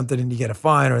say something and you get a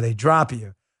fine or they drop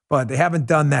you, but they haven't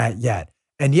done that yet.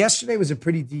 And yesterday was a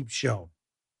pretty deep show.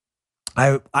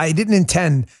 I didn't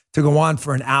intend to go on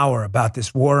for an hour about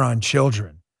this war on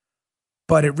children,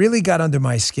 but it really got under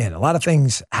my skin. A lot of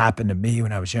things happened to me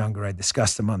when I was younger. I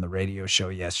discussed them on the radio show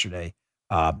yesterday.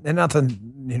 And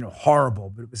nothing, horrible,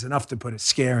 but it was enough to put a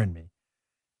scare in me.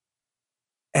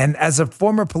 And as a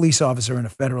former police officer and a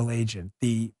federal agent,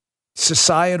 the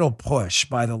societal push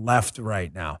by the left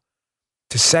right now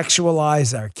to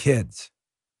sexualize our kids,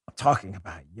 I'm talking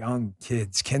about young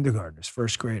kids, kindergartners,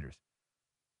 first graders,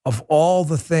 of all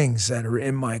the things that are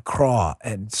in my craw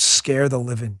and scare the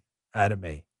living out of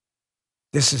me,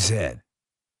 this is it.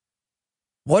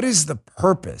 What is the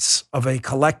purpose of a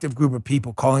collective group of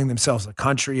people calling themselves a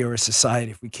country or a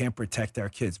society if we can't protect our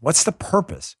kids? What's the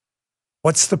purpose?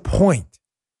 What's the point?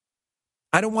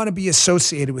 I don't want to be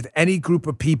associated with any group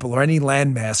of people or any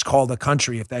landmass called a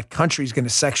country if that country is going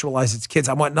to sexualize its kids.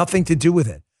 I want nothing to do with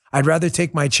it. I'd rather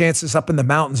take my chances up in the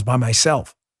mountains by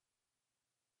myself.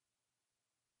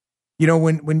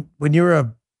 When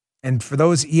you're and for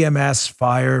those EMS,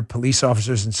 fire, police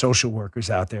officers, and social workers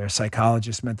out there,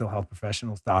 psychologists, mental health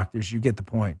professionals, doctors, you get the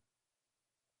point.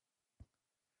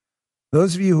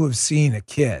 Those of you who have seen a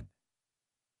kid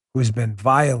who's been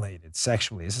violated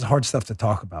sexually, this is hard stuff to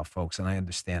talk about, folks, and I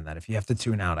understand that. If you have to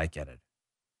tune out, I get it.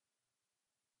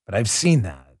 But I've seen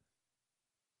that.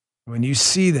 When you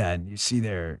see that and you see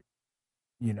their,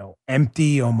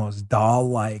 empty, almost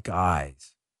doll-like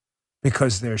eyes,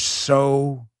 because they're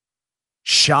so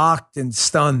shocked and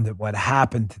stunned at what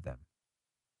happened to them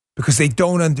because they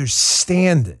don't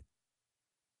understand it.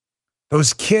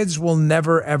 Those kids will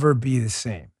never, ever be the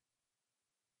same.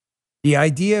 The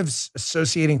idea of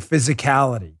associating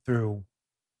physicality through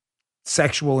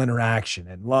sexual interaction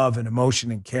and love and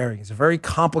emotion and caring is a very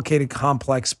complicated,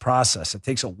 complex process. It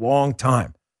takes a long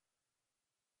time.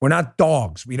 We're not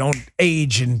dogs. We don't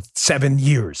age in 7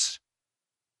 years.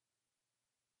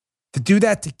 To do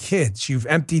that to kids, you've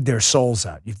emptied their souls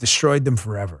out. You've destroyed them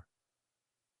forever.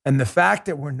 And the fact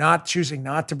that we're not choosing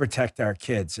not to protect our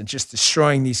kids and just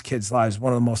destroying these kids' lives is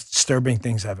one of the most disturbing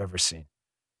things I've ever seen.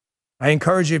 I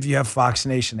encourage you, if you have Fox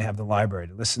Nation, they have the library,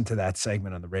 to listen to that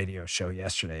segment on the radio show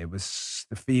yesterday.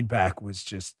 The feedback was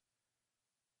just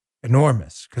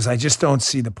enormous because I just don't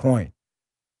see the point.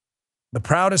 The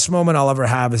proudest moment I'll ever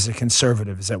have as a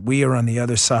conservative is that we are on the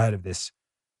other side of this.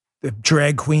 The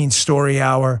drag queen story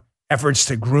hour, efforts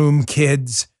to groom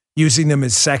kids, using them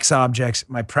as sex objects.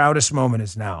 My proudest moment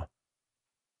is now.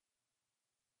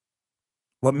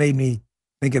 What made me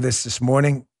think of this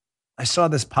morning? I saw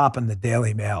this pop in the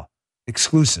Daily Mail.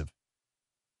 Exclusive.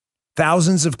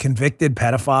 Thousands of convicted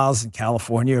pedophiles in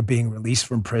California are being released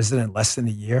from prison in less than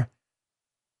a year.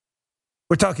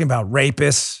 We're talking about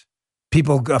rapists,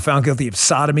 people found guilty of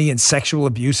sodomy and sexual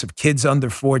abuse of kids under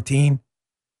 14.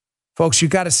 Folks, you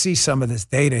got to see some of this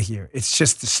data here. It's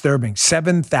just disturbing.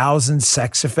 7,000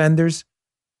 sex offenders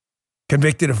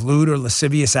convicted of lewd or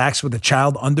lascivious acts with a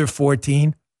child under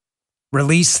 14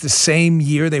 released the same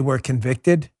year they were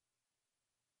convicted.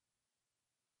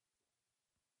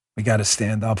 We got to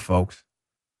stand up, folks.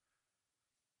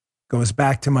 Goes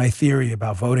back to my theory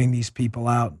about voting these people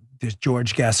out. There's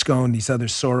George Gascon, these other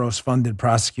Soros-funded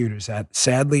prosecutors.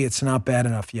 Sadly, it's not bad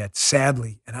enough yet.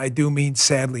 Sadly, and I do mean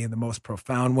sadly in the most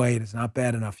profound way, it is not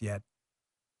bad enough yet.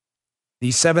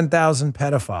 These 7,000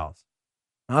 pedophiles,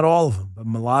 not all of them,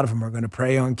 but a lot of them are going to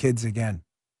prey on kids again.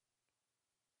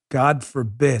 God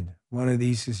forbid one of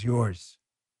these is yours.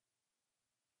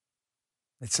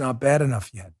 It's not bad enough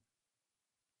yet.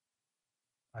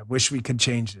 I wish we could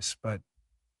change this, but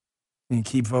you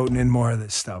keep voting in more of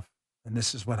this stuff. And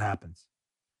this is what happens.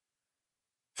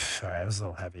 All right, it was a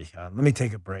little heavy. Let me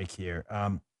take a break here.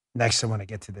 Next, I want to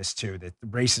get to this too, that the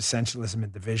race essentialism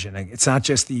and division. It's not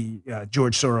just the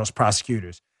George Soros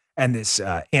prosecutors and this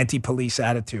anti-police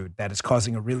attitude that is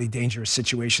causing a really dangerous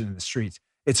situation in the streets.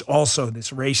 It's also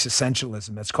this race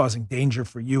essentialism that's causing danger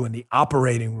for you in the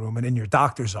operating room and in your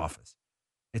doctor's office.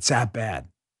 It's that bad.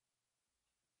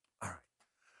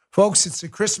 Folks, it's the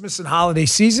Christmas and holiday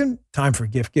season. Time for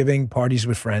gift giving, parties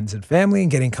with friends and family, and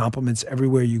getting compliments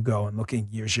everywhere you go and looking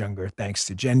years younger thanks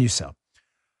to Genucel.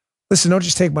 Listen, don't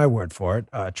just take my word for it.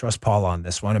 Trust Paula on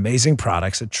this one. Amazing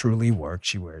products that truly work.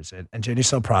 She wears it. And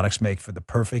Genucel products make for the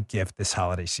perfect gift this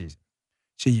holiday season.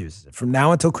 She uses it. From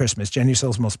now until Christmas,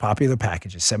 Genucel's most popular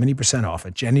package is 70% off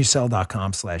at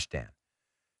Genucel.com/Dan.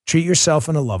 Treat yourself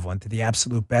and a loved one to the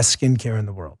absolute best skincare in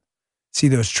the world. See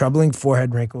those troubling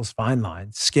forehead wrinkles, fine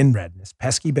lines, skin redness,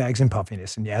 pesky bags and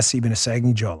puffiness, and yes, even a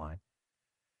sagging jawline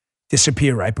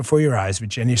disappear right before your eyes with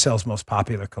Genucel's most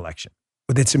popular collection.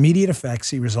 With its immediate effects,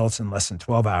 see results in less than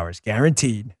 12 hours,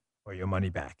 guaranteed, or your money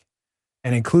back.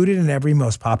 And included in every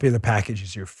most popular package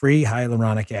is your free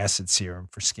hyaluronic acid serum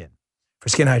for skin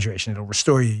hydration. It'll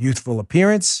restore your youthful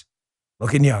appearance,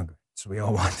 looking younger. So we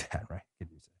all want that, right?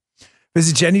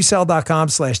 Visit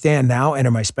Genucel.com/Dan now.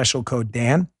 Enter my special code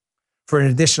Dan for an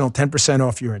additional 10%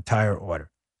 off your entire order.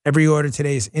 Every order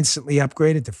today is instantly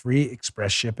upgraded to free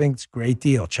express shipping. It's a great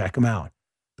deal. Check them out.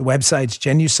 The website's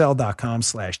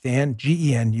Genucel.com/Dan,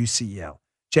 Genucel.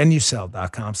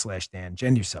 Genucel.com/Dan,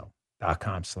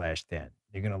 Genucel.com/Dan.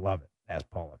 You're going to love it. Ask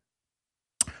Paula.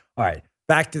 All right,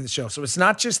 back to the show. So it's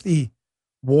not just the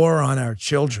war on our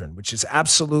children, which is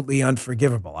absolutely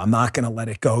unforgivable. I'm not going to let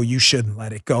it go. You shouldn't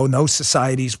let it go. No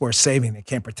society's worth saving that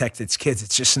can't protect its kids.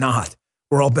 It's just not.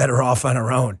 We're all better off on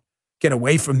our own. Get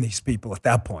away from these people at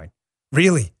that point.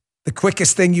 Really, the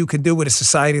quickest thing you can do with a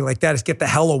society like that is get the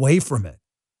hell away from it.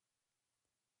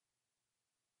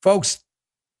 Folks,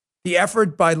 the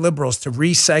effort by liberals to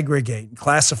resegregate and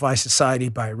classify society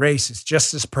by race is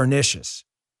just as pernicious.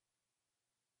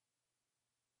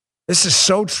 This is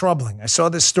so troubling. I saw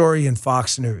this story in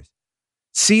Fox News.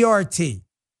 CRT,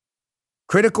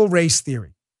 critical race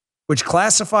theory, which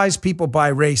classifies people by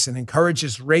race and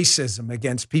encourages racism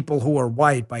against people who are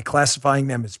white by classifying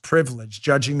them as privileged,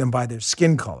 judging them by their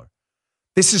skin color.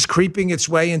 This is creeping its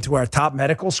way into our top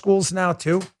medical schools now,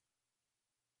 too.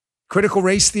 Critical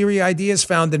race theory ideas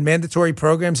found in mandatory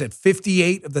programs at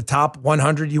 58 of the top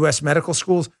 100 U.S. medical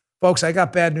schools. Folks, I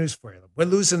got bad news for you. We're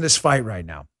losing this fight right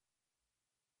now.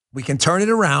 We can turn it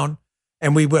around,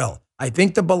 and we will. I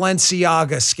think the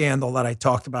Balenciaga scandal that I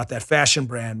talked about, that fashion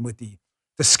brand with the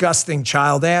disgusting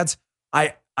child ads,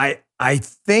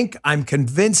 I'm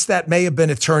convinced that may have been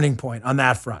a turning point on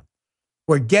that front.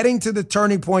 We're getting to the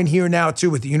turning point here now, too,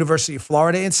 with the University of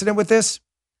Florida incident with this.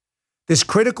 This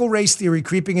critical race theory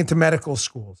creeping into medical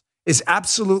schools is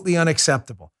absolutely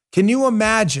unacceptable. Can you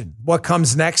imagine what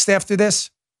comes next after this?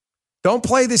 Don't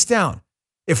play this down.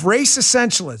 If race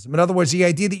essentialism, in other words, the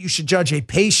idea that you should judge a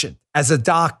patient as a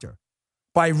doctor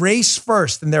by race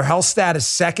first and their health status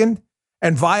second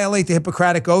and violate the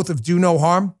Hippocratic Oath of do no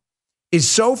harm, is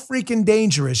so freaking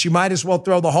dangerous, you might as well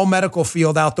throw the whole medical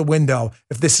field out the window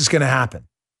if this is going to happen.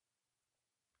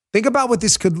 Think about what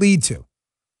this could lead to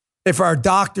if our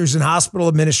doctors and hospital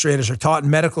administrators are taught in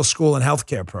medical school and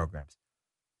healthcare programs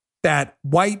that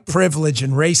white privilege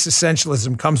and race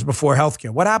essentialism comes before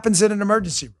healthcare. What happens in an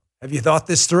emergency room? Have you thought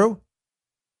this through?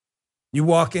 You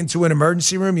walk into an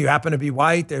emergency room, you happen to be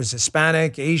white, there's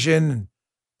Hispanic, Asian, and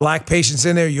Black patients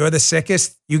in there, you're the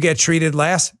sickest, you get treated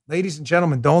last. Ladies and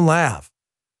gentlemen, don't laugh.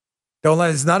 Don't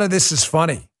laugh. None of this is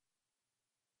funny.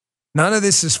 None of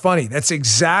this is funny. That's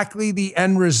exactly the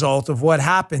end result of what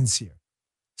happens here.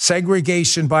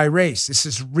 Segregation by race. This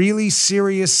is really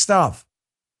serious stuff.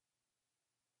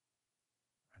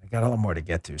 I got a lot more to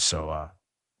get to, so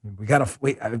we got to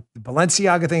wait. The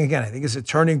Balenciaga thing, again, I think is a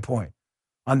turning point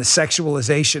on the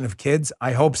sexualization of kids.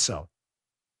 I hope so.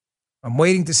 I'm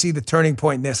waiting to see the turning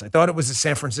point in this. I thought it was the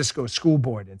San Francisco school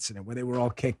board incident where they were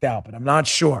all kicked out, but I'm not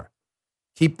sure.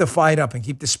 Keep the fight up and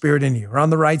keep the spirit in you. You're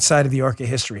on the right side of the arc of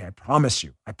history. I promise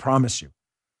you. I promise you.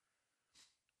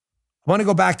 I want to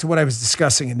go back to what I was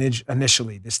discussing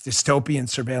initially, this dystopian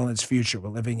surveillance future we're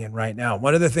living in right now.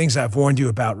 One of the things I've warned you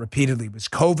about repeatedly was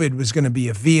COVID was going to be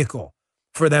a vehicle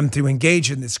for them to engage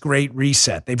in this great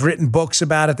reset. They've written books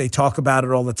about it. They talk about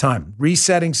it all the time.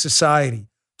 Resetting society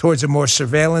towards a more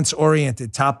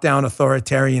surveillance-oriented, top-down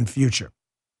authoritarian future.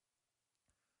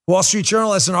 Wall Street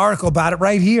Journal has an article about it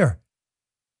right here.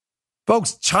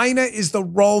 Folks, China is the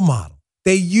role model.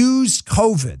 They used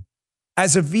COVID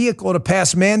as a vehicle to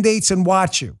pass mandates and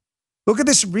watch you. Look at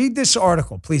this. Read this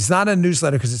article, please. Not a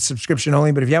newsletter because it's subscription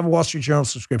only, but if you have a Wall Street Journal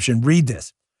subscription, read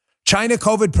this. China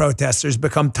COVID protesters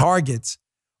become targets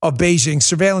of Beijing's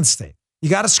surveillance state. You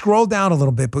got to scroll down a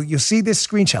little bit, but you'll see this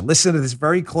screenshot. Listen to this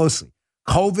very closely.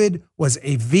 COVID was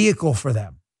a vehicle for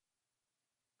them.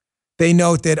 They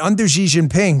note that under Xi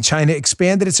Jinping, China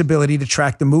expanded its ability to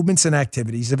track the movements and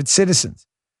activities of its citizens.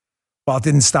 While it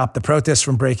didn't stop the protests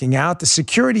from breaking out, the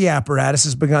security apparatus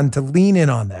has begun to lean in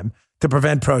on them to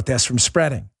prevent protests from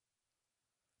spreading.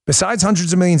 Besides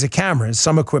hundreds of millions of cameras,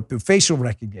 some equipped with facial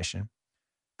recognition,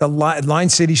 that line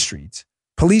city streets,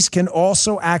 police can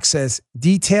also access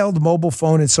detailed mobile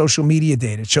phone and social media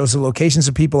data. It shows the locations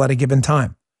of people at a given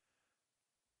time.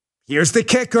 Here's the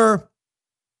kicker.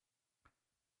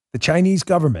 The Chinese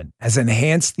government has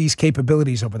enhanced these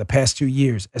capabilities over the past 2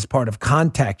 years as part of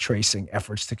contact tracing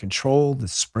efforts to control the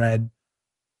spread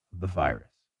of the virus.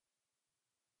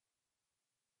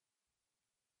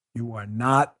 You are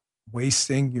not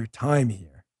wasting your time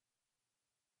here.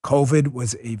 COVID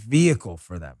was a vehicle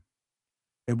for them.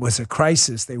 It was a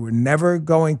crisis they were never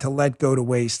going to let go to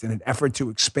waste in an effort to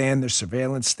expand their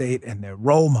surveillance state, and their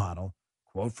role model,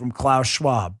 quote from Klaus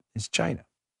Schwab, is China.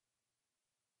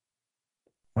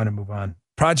 I want to move on.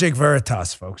 Project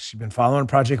Veritas, folks. You've been following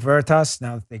Project Veritas?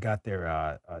 Now that they got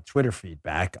their Twitter feed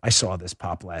back, I saw this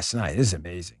pop last night. It is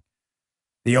amazing.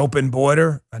 The open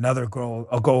border, another goal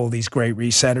of these great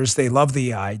resetters. They love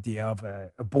the idea of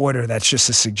a border that's just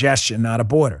a suggestion, not a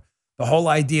border. The whole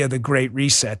idea of the Great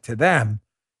Reset to them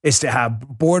is to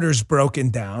have borders broken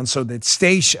down so that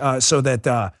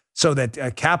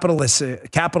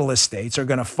capitalist states are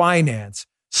going to finance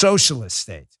socialist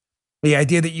states. The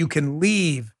idea that you can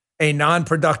leave a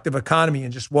non-productive economy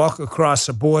and just walk across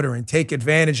a border and take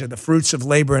advantage of the fruits of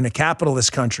labor in a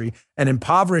capitalist country and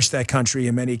impoverish that country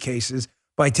in many cases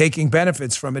by taking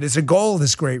benefits from it is a goal of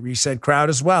this Great Reset crowd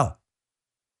as well.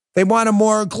 They want a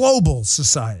more global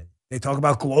society. They talk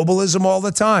about globalism all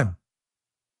the time.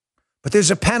 But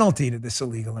there's a penalty to this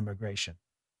illegal immigration.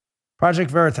 Project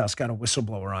Veritas got a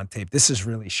whistleblower on tape. This is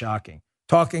really shocking.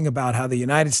 Talking about how the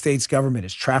United States government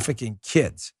is trafficking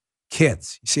kids.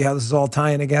 Kids. You see how this is all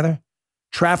tying together?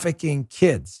 Trafficking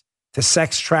kids to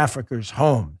sex traffickers'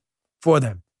 home for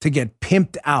them to get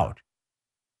pimped out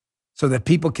so that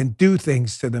people can do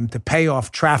things to them to pay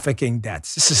off trafficking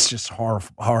debts. This is just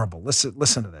horrible.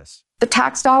 Listen to this. The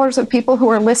tax dollars of people who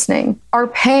are listening are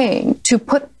paying to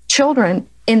put children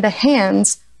in the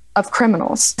hands of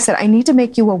criminals. I said, I need to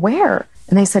make you aware.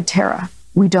 And they said, Tara,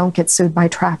 we don't get sued by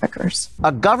traffickers.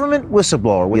 A government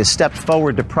whistleblower has stepped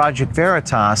forward to Project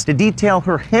Veritas to detail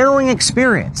her harrowing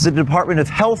experience at the Department of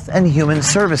Health and Human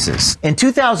Services. In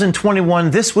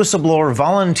 2021, this whistleblower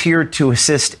volunteered to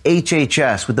assist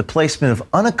HHS with the placement of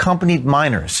unaccompanied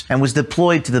minors and was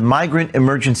deployed to the Migrant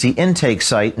Emergency Intake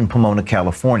Site in Pomona,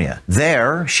 California.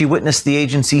 There, she witnessed the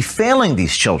agency failing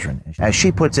these children, as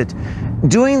she puts it,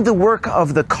 doing the work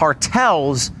of the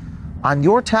cartels on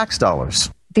your tax dollars.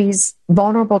 These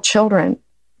vulnerable children,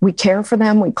 we care for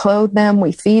them, we clothe them,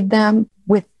 we feed them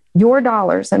with your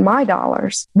dollars and my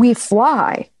dollars. We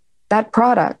fly that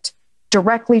product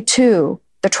directly to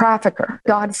the trafficker.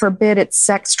 God forbid it's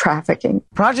sex trafficking.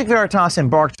 Project Veritas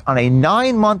embarked on a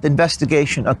 9-month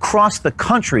investigation across the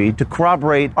country to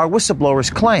corroborate our whistleblower's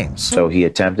claims. So he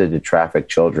attempted to traffic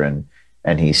children,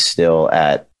 and he's still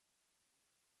at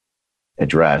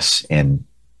address in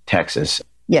Texas.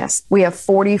 Yes, we have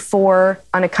 44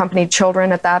 unaccompanied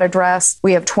children at that address.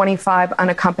 We have 25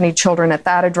 unaccompanied children at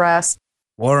that address.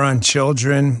 War on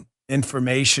children,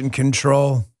 information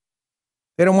control.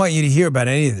 They don't want you to hear about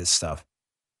any of this stuff.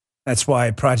 That's why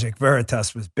Project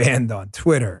Veritas was banned on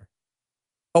Twitter.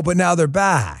 Oh, but now they're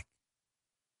back.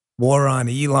 War on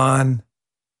Elon.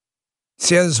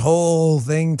 See how this whole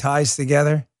thing ties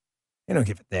together? They don't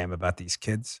give a damn about these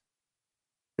kids.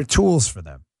 They're tools for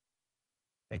them.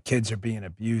 That kids are being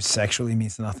abused sexually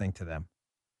means nothing to them.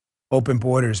 Open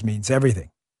borders means everything.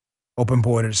 Open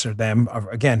borders are them,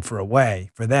 again, for a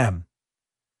way, for them,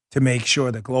 to make sure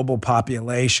the global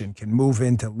population can move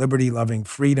into liberty-loving,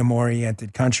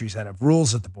 freedom-oriented countries that have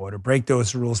rules at the border, break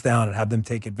those rules down, and have them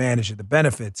take advantage of the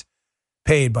benefits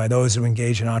paid by those who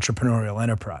engage in entrepreneurial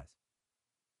enterprise.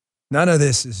 None of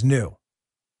this is new.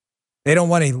 They don't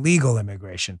want a legal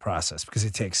immigration process because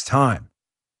it takes time.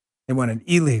 They want an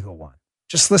illegal one.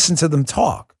 Just listen to them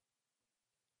talk.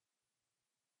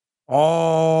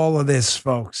 All of this,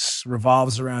 folks,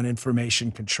 revolves around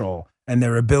information control and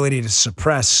their ability to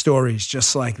suppress stories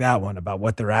just like that one about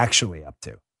what they're actually up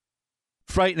to.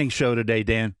 Frightening show today,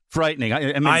 Dan. Frightening.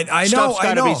 I mean, I know, stuff's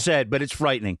got to be said, but it's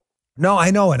frightening. No,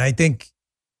 I know. And I think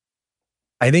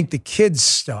the kids'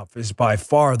 stuff is by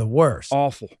far the worst.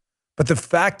 Awful. But the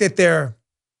fact that they're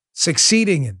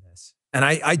succeeding in this, and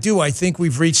I think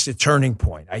we've reached a turning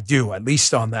point. I do, at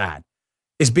least on that.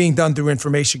 Is being done through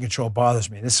information control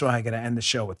bothers me. And this is why I got to end the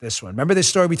show with this one. Remember this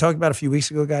story we talked about a few weeks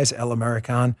ago, guys? El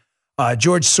American.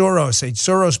 George Soros, a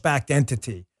Soros-backed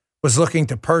entity, was looking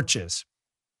to purchase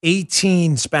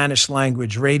 18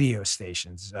 Spanish-language radio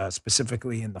stations,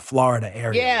 specifically in the Florida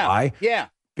area. Yeah, why? Yeah.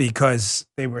 Because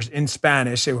they were in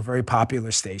Spanish. They were very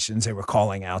popular stations. They were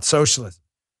calling out socialism.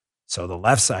 So the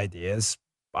left's idea is,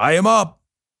 buy them up.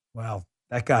 Well,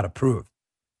 that got approved.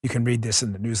 You can read this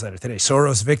in the newsletter today.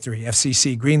 Soros victory,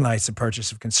 FCC greenlights the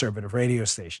purchase of conservative radio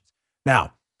stations.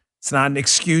 Now, it's not an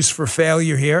excuse for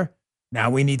failure here.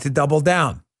 Now we need to double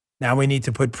down. Now we need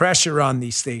to put pressure on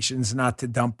these stations not to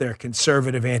dump their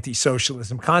conservative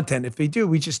anti-socialism content. If they do,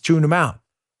 we just tune them out.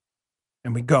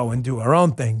 And we go and do our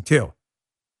own thing too.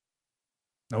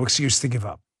 No excuse to give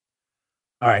up.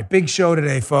 All right, big show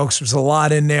today, folks. There's a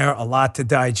lot in there, a lot to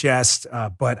digest.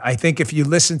 But I think if you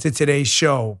listen to today's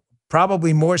show,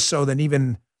 probably more so than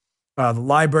even the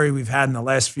library we've had in the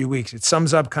last few weeks, it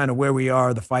sums up kind of where we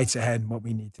are, the fights ahead, and what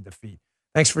we need to defeat.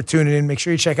 Thanks for tuning in. Make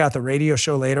sure you check out the radio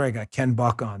show later. I got Ken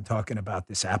Buck on talking about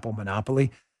this Apple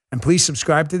monopoly. And please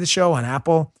subscribe to the show on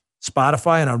Apple,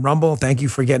 Spotify, and on Rumble. Thank you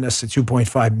for getting us to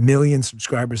 2.5 million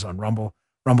subscribers on Rumble.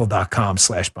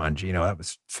 Rumble.com/Bongino. That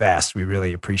was fast. We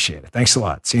really appreciate it. Thanks a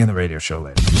lot. See you on the radio show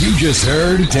later. You just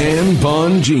heard Dan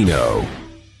Bongino.